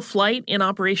official flight in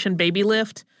Operation Baby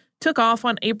Lift took off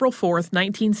on April 4th,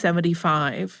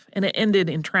 1975, and it ended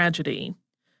in tragedy.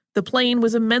 The plane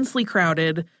was immensely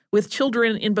crowded, with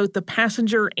children in both the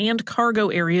passenger and cargo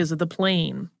areas of the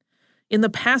plane. In the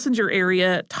passenger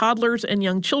area, toddlers and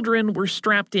young children were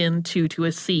strapped in two to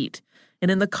a seat.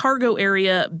 And in the cargo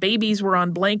area, babies were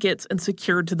on blankets and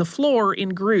secured to the floor in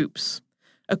groups.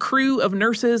 A crew of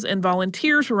nurses and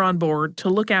volunteers were on board to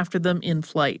look after them in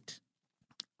flight.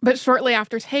 But shortly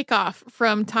after takeoff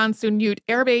from Tan Son Nhut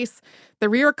Air Base, the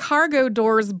rear cargo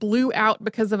doors blew out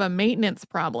because of a maintenance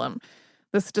problem.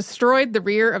 This destroyed the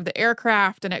rear of the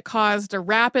aircraft, and it caused a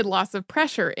rapid loss of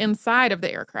pressure inside of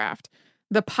the aircraft.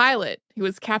 The pilot, who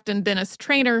was Captain Dennis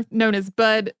Traynor, known as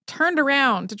Bud, turned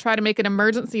around to try to make an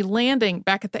emergency landing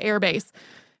back at the airbase,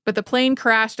 but the plane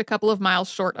crashed a couple of miles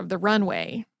short of the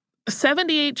runway.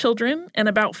 78 children and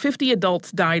about 50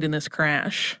 adults died in this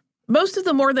crash. Most of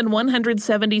the more than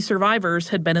 170 survivors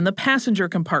had been in the passenger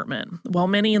compartment, while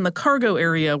many in the cargo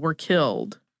area were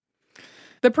killed.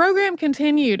 The program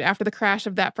continued after the crash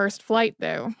of that first flight,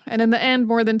 though, and in the end,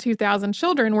 more than 2,000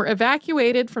 children were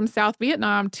evacuated from South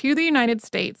Vietnam to the United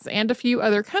States and a few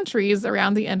other countries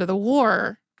around the end of the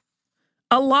war.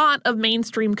 A lot of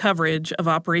mainstream coverage of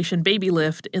Operation Baby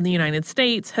Lift in the United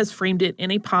States has framed it in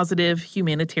a positive,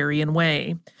 humanitarian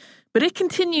way, but it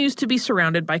continues to be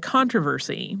surrounded by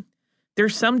controversy.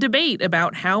 There's some debate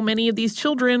about how many of these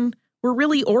children were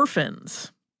really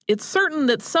orphans. It's certain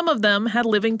that some of them had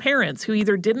living parents who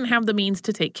either didn't have the means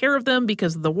to take care of them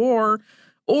because of the war,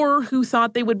 or who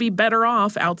thought they would be better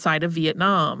off outside of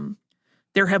Vietnam.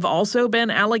 There have also been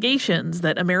allegations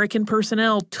that American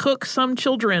personnel took some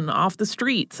children off the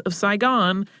streets of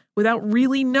Saigon without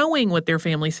really knowing what their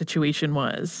family situation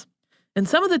was. And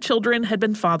some of the children had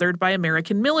been fathered by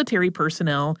American military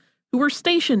personnel who were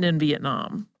stationed in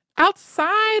Vietnam.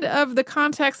 Outside of the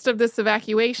context of this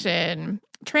evacuation,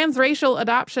 transracial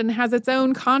adoption has its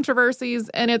own controversies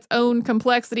and its own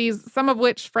complexities, some of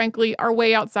which, frankly, are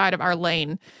way outside of our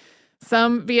lane.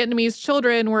 Some Vietnamese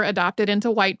children were adopted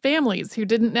into white families who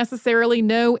didn't necessarily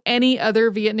know any other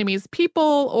Vietnamese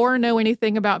people or know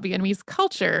anything about Vietnamese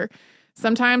culture.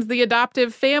 Sometimes the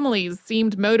adoptive families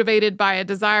seemed motivated by a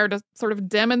desire to sort of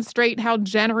demonstrate how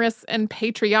generous and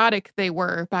patriotic they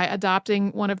were by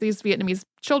adopting one of these Vietnamese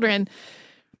children.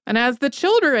 And as the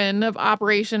children of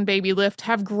Operation Baby Lift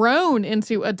have grown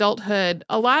into adulthood,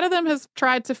 a lot of them have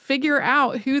tried to figure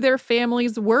out who their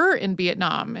families were in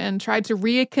Vietnam and tried to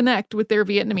reconnect with their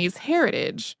Vietnamese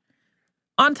heritage.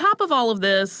 On top of all of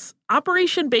this,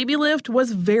 Operation Baby Lift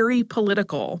was very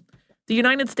political. The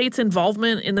United States'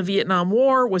 involvement in the Vietnam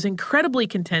War was incredibly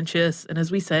contentious and, as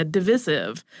we said,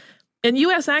 divisive. And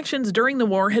U.S. actions during the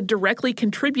war had directly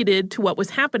contributed to what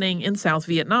was happening in South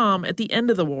Vietnam at the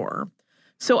end of the war.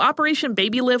 So Operation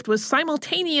Baby Lift was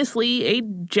simultaneously a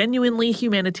genuinely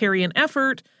humanitarian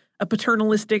effort, a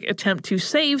paternalistic attempt to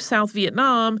save South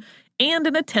Vietnam, and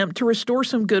an attempt to restore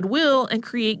some goodwill and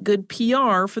create good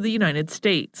PR for the United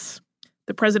States.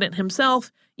 The president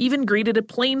himself even greeted a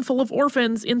plane full of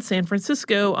orphans in San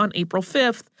Francisco on April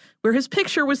 5th, where his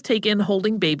picture was taken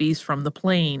holding babies from the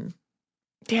plane.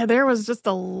 Yeah, there was just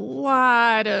a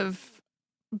lot of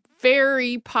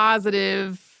very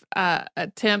positive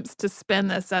attempts to spin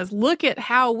this as, look at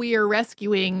how we are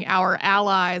rescuing our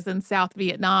allies in South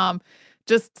Vietnam,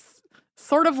 just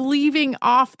sort of leaving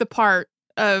off the part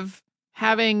of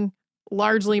having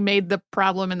largely made the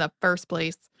problem in the first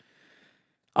place.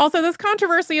 Also, this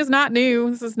controversy is not new.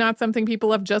 This is not something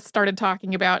people have just started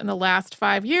talking about in the last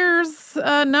 5 years.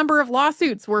 A number of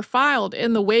lawsuits were filed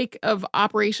in the wake of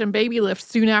Operation Baby Lift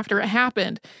soon after it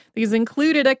happened. These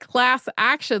included a class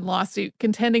action lawsuit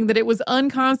contending that it was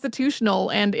unconstitutional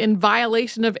and in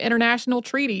violation of international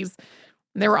treaties.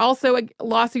 There were also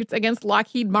lawsuits against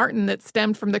Lockheed Martin that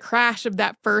stemmed from the crash of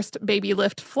that first Baby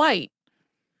Lift flight.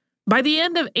 By the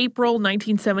end of April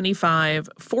 1975,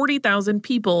 40,000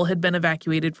 people had been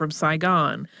evacuated from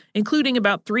Saigon, including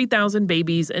about 3,000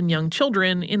 babies and young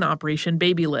children in Operation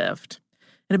Baby Lift.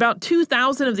 And about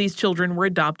 2,000 of these children were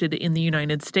adopted in the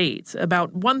United States.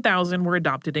 About 1,000 were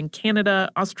adopted in Canada,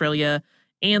 Australia,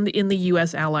 and in the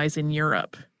U.S. allies in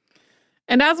Europe.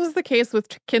 And as was the case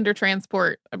with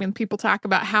Kindertransport, people talk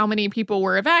about how many people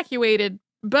were evacuated,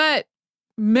 but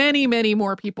many, many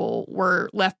more people were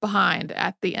left behind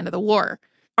at the end of the war.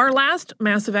 Our last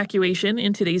mass evacuation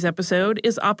in today's episode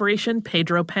is Operation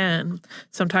Pedro Pan,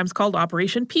 sometimes called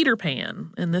Operation Peter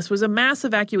Pan. And this was a mass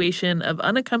evacuation of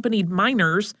unaccompanied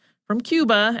minors from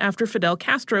Cuba after Fidel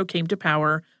Castro came to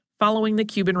power following the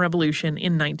Cuban Revolution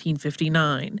in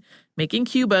 1959, making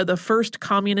Cuba the first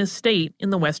communist state in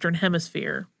the Western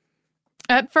Hemisphere.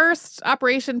 At first,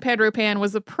 Operation Pedro Pan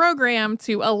was a program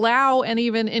to allow and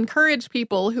even encourage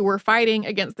people who were fighting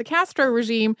against the Castro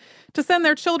regime to send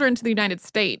their children to the United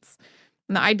States.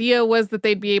 And the idea was that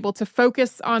they'd be able to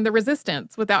focus on the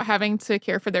resistance without having to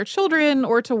care for their children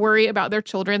or to worry about their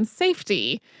children's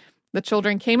safety. The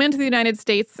children came into the United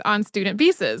States on student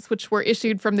visas, which were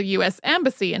issued from the U.S.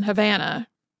 Embassy in Havana.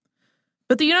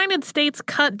 But the United States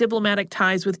cut diplomatic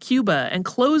ties with Cuba and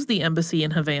closed the embassy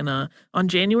in Havana on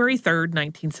January 3,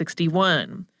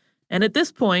 1961. And at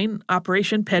this point,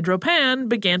 Operation Pedro Pan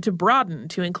began to broaden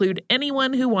to include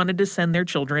anyone who wanted to send their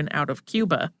children out of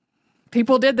Cuba.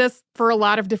 People did this for a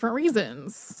lot of different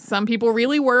reasons. Some people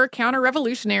really were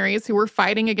counter-revolutionaries who were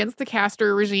fighting against the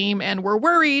Castro regime and were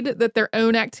worried that their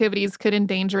own activities could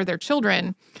endanger their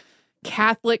children.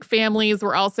 Catholic families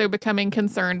were also becoming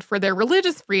concerned for their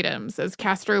religious freedoms as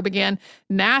Castro began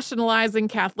nationalizing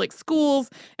Catholic schools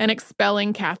and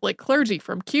expelling Catholic clergy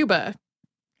from Cuba.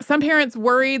 Some parents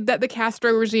worried that the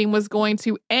Castro regime was going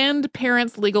to end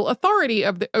parents' legal authority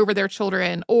over their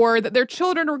children, or that their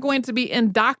children were going to be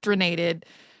indoctrinated.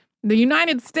 The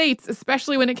United States,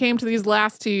 especially when it came to these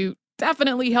last two,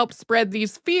 definitely helped spread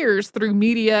these fears through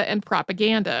media and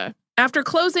propaganda. After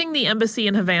closing the embassy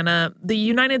in Havana, the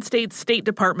United States State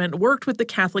Department worked with the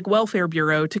Catholic Welfare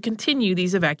Bureau to continue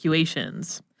these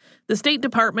evacuations. The State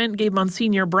Department gave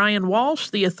Monsignor Brian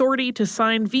Walsh the authority to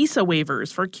sign visa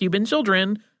waivers for Cuban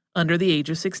children under the age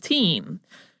of 16.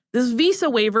 This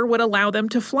visa waiver would allow them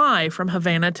to fly from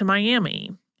Havana to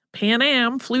Miami. Pan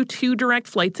Am flew 2 direct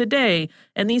flights a day,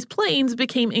 and these planes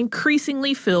became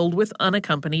increasingly filled with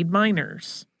unaccompanied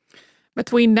minors.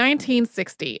 Between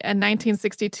 1960 and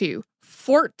 1962,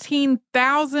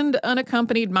 14,000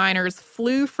 unaccompanied minors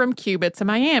flew from Cuba to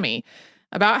Miami.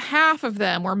 About half of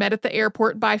them were met at the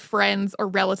airport by friends or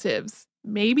relatives.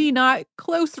 Maybe not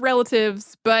close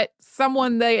relatives, but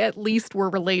someone they at least were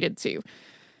related to.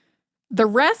 The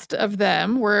rest of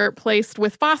them were placed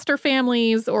with foster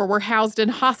families or were housed in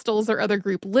hostels or other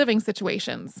group living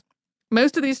situations.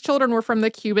 Most of these children were from the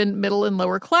Cuban middle and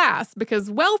lower class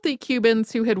because wealthy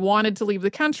Cubans who had wanted to leave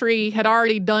the country had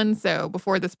already done so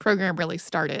before this program really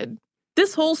started.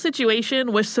 This whole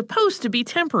situation was supposed to be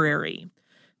temporary.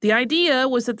 The idea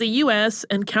was that the U.S.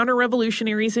 and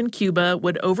counter-revolutionaries in Cuba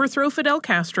would overthrow Fidel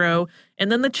Castro, and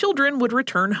then the children would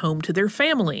return home to their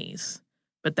families.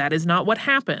 But that is not what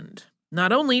happened.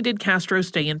 Not only did Castro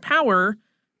stay in power,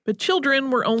 but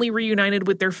children were only reunited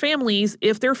with their families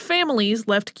if their families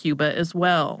left Cuba as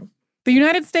well. The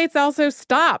United States also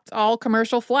stopped all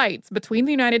commercial flights between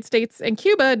the United States and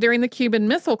Cuba during the Cuban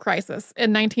Missile Crisis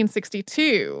in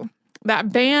 1962.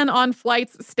 That ban on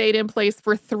flights stayed in place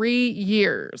for 3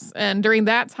 years. And during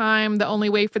that time, the only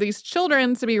way for these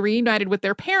children to be reunited with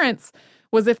their parents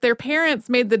was if their parents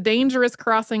made the dangerous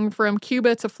crossing from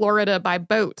Cuba to Florida by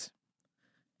boat.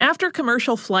 After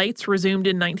commercial flights resumed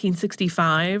in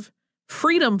 1965,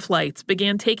 freedom flights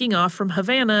began taking off from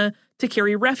Havana to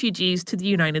carry refugees to the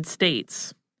United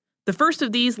States. The first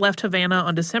of these left Havana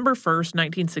on December 1st,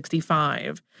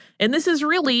 1965. And this is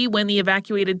really when the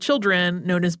evacuated children,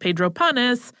 known as Pedro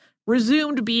Panes,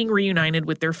 resumed being reunited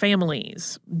with their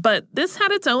families. But this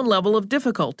had its own level of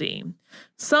difficulty.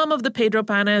 Some of the Pedro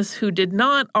Panes who did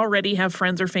not already have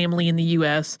friends or family in the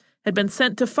U.S. had been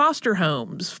sent to foster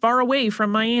homes far away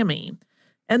from Miami.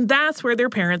 And that's where their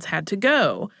parents had to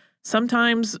go,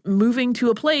 sometimes moving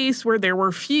to a place where there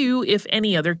were few, if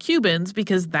any, other Cubans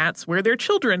because that's where their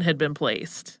children had been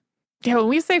placed. Yeah, when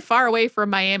we say far away from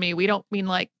Miami, we don't mean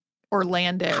like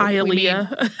Orlando.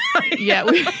 Hialeah.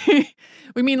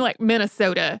 We mean like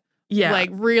Minnesota. Yeah. Like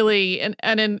really,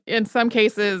 and in some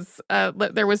cases,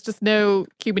 there was just no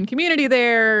Cuban community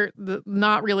there,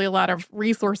 not really a lot of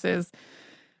resources.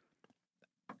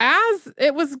 As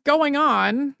it was going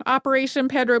on, Operation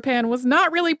Pedro Pan was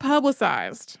not really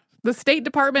publicized. The State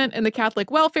Department and the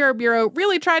Catholic Welfare Bureau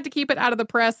really tried to keep it out of the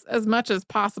press as much as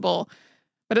possible.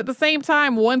 But at the same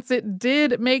time, once it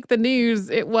did make the news,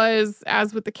 it was,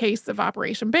 as with the case of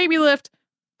Operation Baby Lift,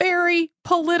 very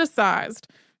politicized.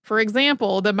 For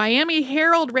example, the Miami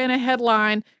Herald ran a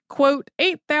headline, quote,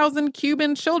 8,000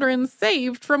 Cuban children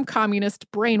saved from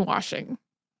communist brainwashing.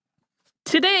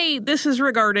 Today, this is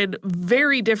regarded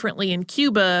very differently in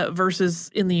Cuba versus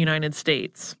in the United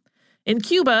States. In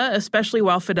Cuba, especially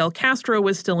while Fidel Castro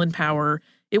was still in power,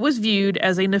 it was viewed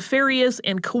as a nefarious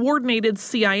and coordinated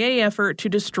CIA effort to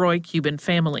destroy Cuban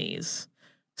families.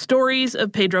 Stories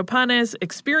of Pedro Panes'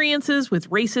 experiences with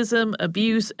racism,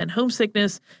 abuse, and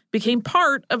homesickness became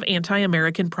part of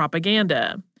anti-American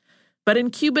propaganda. But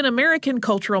in Cuban-American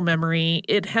cultural memory,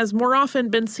 it has more often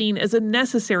been seen as a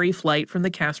necessary flight from the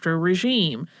Castro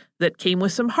regime that came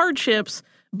with some hardships,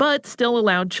 but still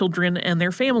allowed children and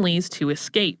their families to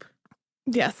escape.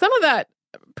 Yeah, some of that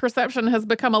perception has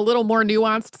become a little more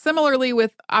nuanced, similarly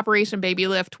with Operation Baby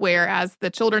Lift, where as the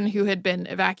children who had been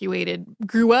evacuated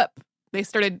grew up, they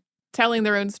started telling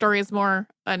their own stories more,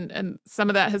 and some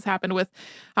of that has happened with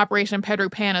Operation Pedro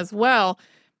Pan as well.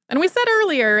 And we said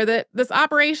earlier that this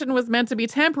operation was meant to be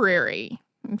temporary.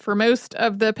 And for most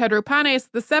of the Pedro Panes,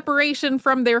 the separation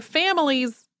from their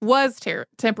families was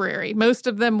temporary. Most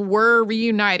of them were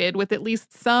reunited with at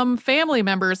least some family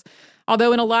members,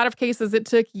 although in a lot of cases it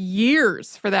took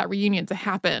years for that reunion to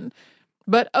happen.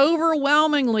 But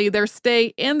overwhelmingly, their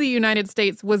stay in the United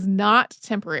States was not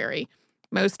temporary.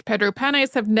 Most Pedro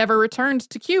Panes have never returned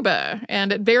to Cuba,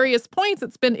 and at various points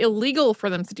it's been illegal for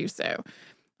them to do so.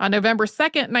 On November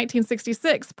 2nd,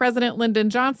 1966, President Lyndon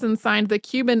Johnson signed the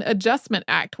Cuban Adjustment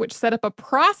Act, which set up a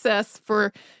process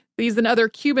for these and other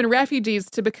Cuban refugees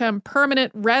to become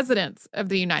permanent residents of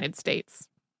the United States.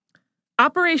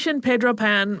 Operation Pedro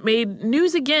Pan made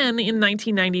news again in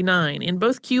 1999 in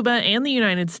both Cuba and the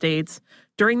United States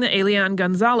during the Elian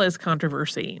Gonzalez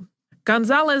controversy.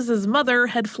 Gonzalez's mother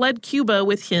had fled Cuba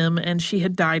with him, and she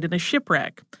had died in a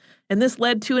shipwreck. And this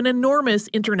led to an enormous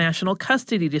international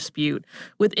custody dispute,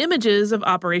 with images of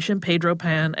Operation Pedro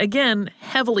Pan, again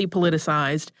heavily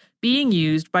politicized, being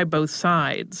used by both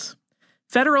sides.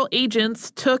 Federal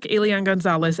agents took Elian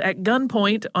Gonzalez at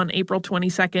gunpoint on April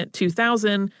 22,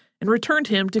 2000, and returned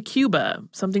him to Cuba,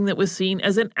 something that was seen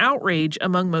as an outrage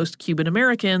among most Cuban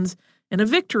Americans and a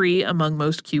victory among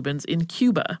most Cubans in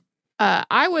Cuba.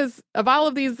 Of all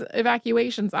of these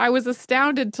evacuations, I was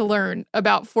astounded to learn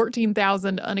about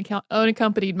 14,000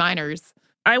 unaccompanied minors.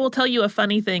 I will tell you a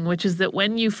funny thing, which is that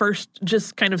when you first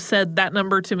just kind of said that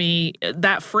number to me,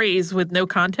 that phrase with no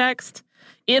context,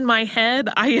 in my head,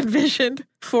 I envisioned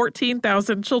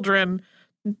 14,000 children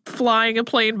flying a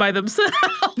plane by themselves.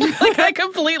 I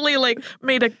completely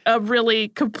made a really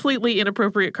completely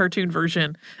inappropriate cartoon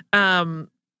version.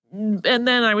 And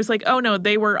then I was like, oh no,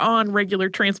 they were on regular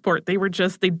transport. They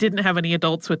didn't have any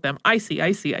adults with them. I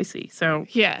see. So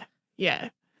yeah.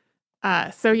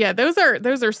 Those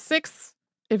are 6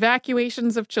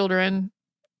 evacuations of children,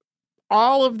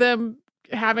 all of them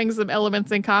having some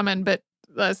elements in common, but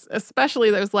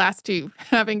especially those last 2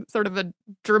 having sort of a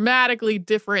dramatically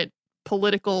different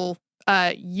political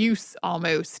use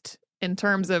almost in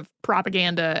terms of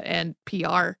propaganda and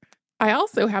PR. I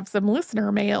also have some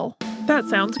listener mail. That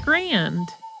sounds grand.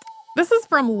 This is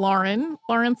from Lauren.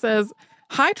 Lauren says,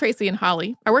 "Hi, Tracy and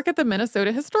Holly. I work at the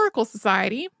Minnesota Historical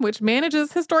Society, which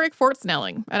manages historic Fort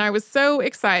Snelling. And I was so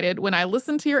excited when I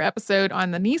listened to your episode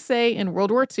on the Nisei in World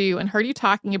War II and heard you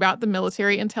talking about the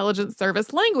Military Intelligence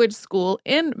Service Language School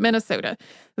in Minnesota.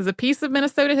 There's a piece of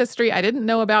Minnesota history I didn't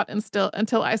know about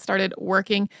until I started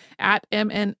working at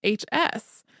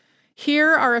MNHS.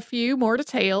 Here are a few more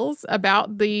details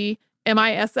about the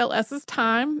MISLS's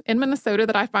time in Minnesota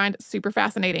that I find super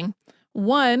fascinating.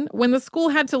 1, when the school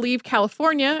had to leave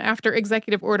California after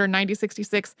Executive Order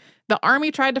 9066, the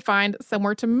Army tried to find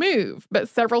somewhere to move, but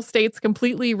several states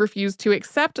completely refused to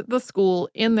accept the school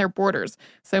in their borders.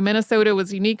 So Minnesota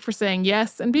was unique for saying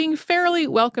yes and being fairly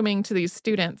welcoming to these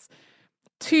students.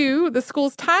 2, the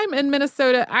school's time in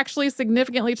Minnesota actually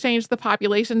significantly changed the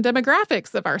population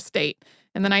demographics of our state.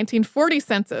 In the 1940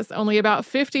 census, only about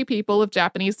 50 people of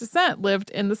Japanese descent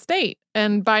lived in the state,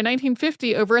 and by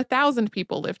 1950, over 1,000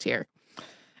 people lived here.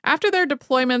 After their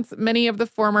deployments, many of the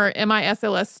former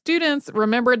MISLS students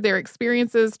remembered their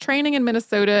experiences training in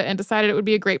Minnesota and decided it would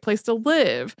be a great place to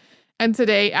live. And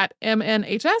today at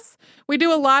MNHS, we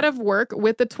do a lot of work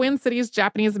with the Twin Cities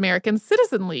Japanese American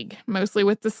Citizen League, mostly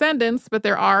with descendants, but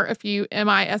there are a few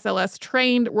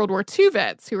MISLS-trained World War II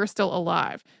vets who are still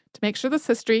alive to make sure this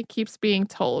history keeps being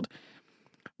told.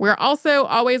 We're also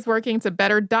always working to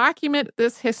better document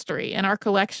this history in our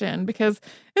collection because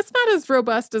it's not as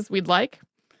robust as we'd like.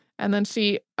 And then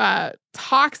she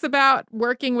talks about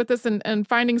working with this and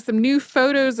finding some new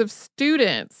photos of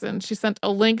students. And she sent a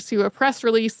link to a press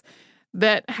release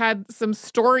that had some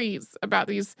stories about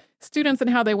these students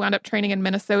and how they wound up training in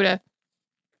Minnesota.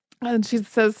 And she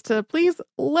says to please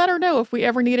let her know if we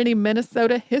ever need any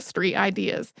Minnesota history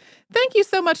ideas. Thank you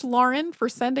so much, Lauren, for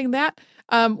sending that.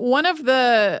 One of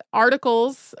the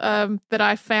articles that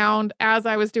I found as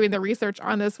I was doing the research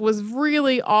on this was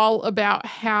really all about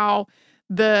how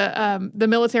the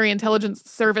military intelligence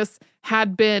service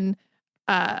had been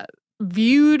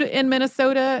viewed in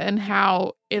Minnesota and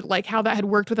how that had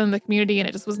worked within the community. And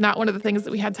it just was not one of the things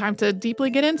that we had time to deeply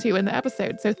get into in the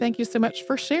episode. So thank you so much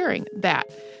for sharing that.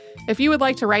 If you would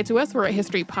like to write to us, we're at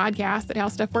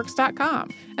historypodcast@howstuffworks.com.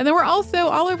 And then we're also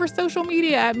all over social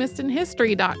media at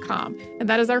missedinhistory.com. And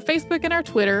that is our Facebook and our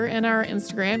Twitter and our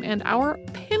Instagram and our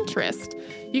Pinterest.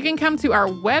 You can come to our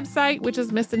website, which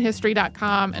is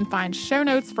missedinhistory.com, and find show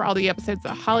notes for all the episodes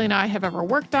that Holly and I have ever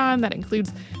worked on. That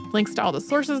includes links to all the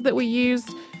sources that we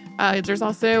used. There's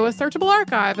also a searchable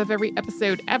archive of every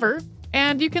episode ever.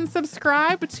 And you can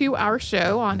subscribe to our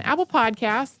show on Apple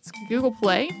Podcasts, Google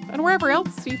Play, and wherever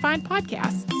else you find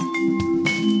podcasts.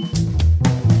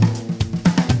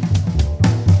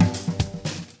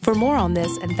 For more on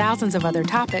this and thousands of other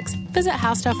topics, visit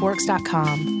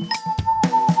howstuffworks.com.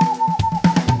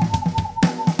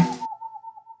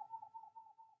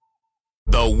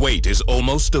 The wait is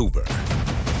almost over.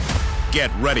 Get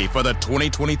ready for the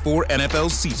 2024 NFL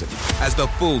season as the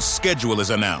full schedule is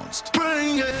announced.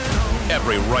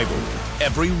 Every rivalry,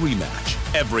 every rematch,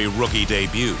 every rookie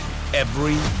debut,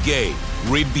 every game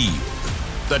revealed.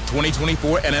 The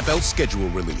 2024 NFL schedule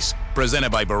release, presented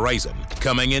by Verizon,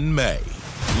 coming in May.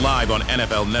 Live on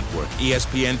NFL Network,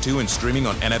 ESPN2, and streaming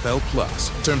on NFL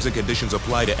Plus. Terms and conditions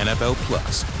apply to NFL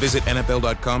Plus. Visit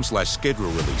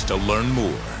NFL.com/schedule release to learn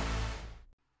more.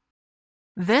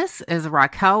 This is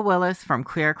Raquel Willis from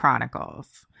Queer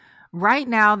Chronicles. Right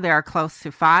now, there are close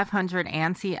to 500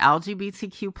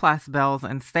 anti-LGBTQ+ bills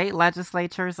in state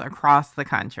legislatures across the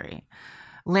country.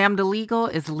 Lambda Legal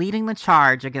is leading the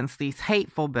charge against these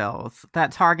hateful bills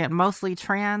that target mostly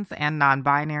trans and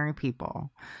non-binary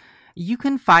people. You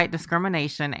can fight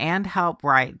discrimination and help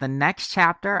write the next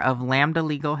chapter of Lambda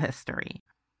Legal history.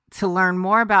 To learn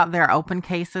more about their open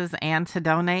cases and to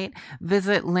donate,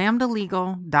 visit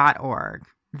lambdalegal.org.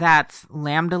 That's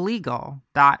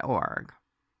lambdalegal.org.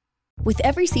 With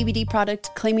every CBD product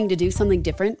claiming to do something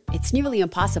different, it's nearly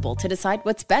impossible to decide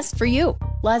what's best for you.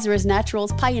 Lazarus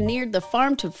Naturals pioneered the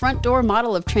farm-to-front-door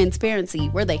model of transparency,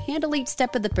 where they handle each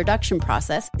step of the production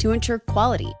process to ensure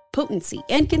quality, potency,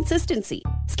 and consistency.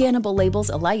 Scannable labels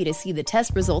allow you to see the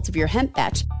test results of your hemp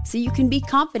batch, so you can be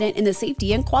confident in the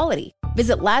safety and quality.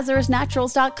 Visit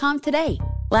LazarusNaturals.com today.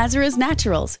 Lazarus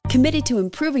Naturals, committed to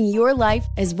improving your life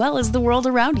as well as the world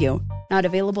around you. Not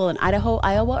available in Idaho,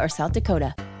 Iowa, or South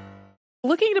Dakota.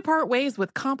 Looking to part ways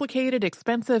with complicated,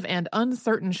 expensive, and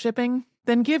uncertain shipping?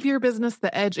 Then give your business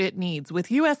the edge it needs with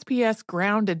USPS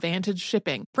Ground Advantage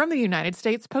shipping from the United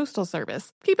States Postal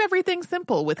Service. Keep everything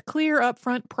simple with clear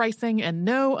upfront pricing and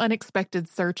no unexpected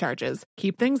surcharges.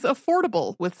 Keep things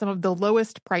affordable with some of the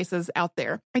lowest prices out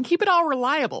there. And keep it all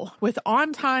reliable with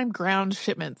on-time ground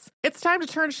shipments. It's time to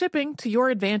turn shipping to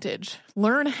your advantage.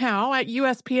 Learn how at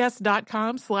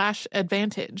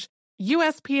USPS.com/advantage.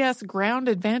 USPS Ground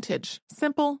Advantage.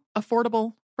 Simple,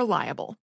 affordable, reliable.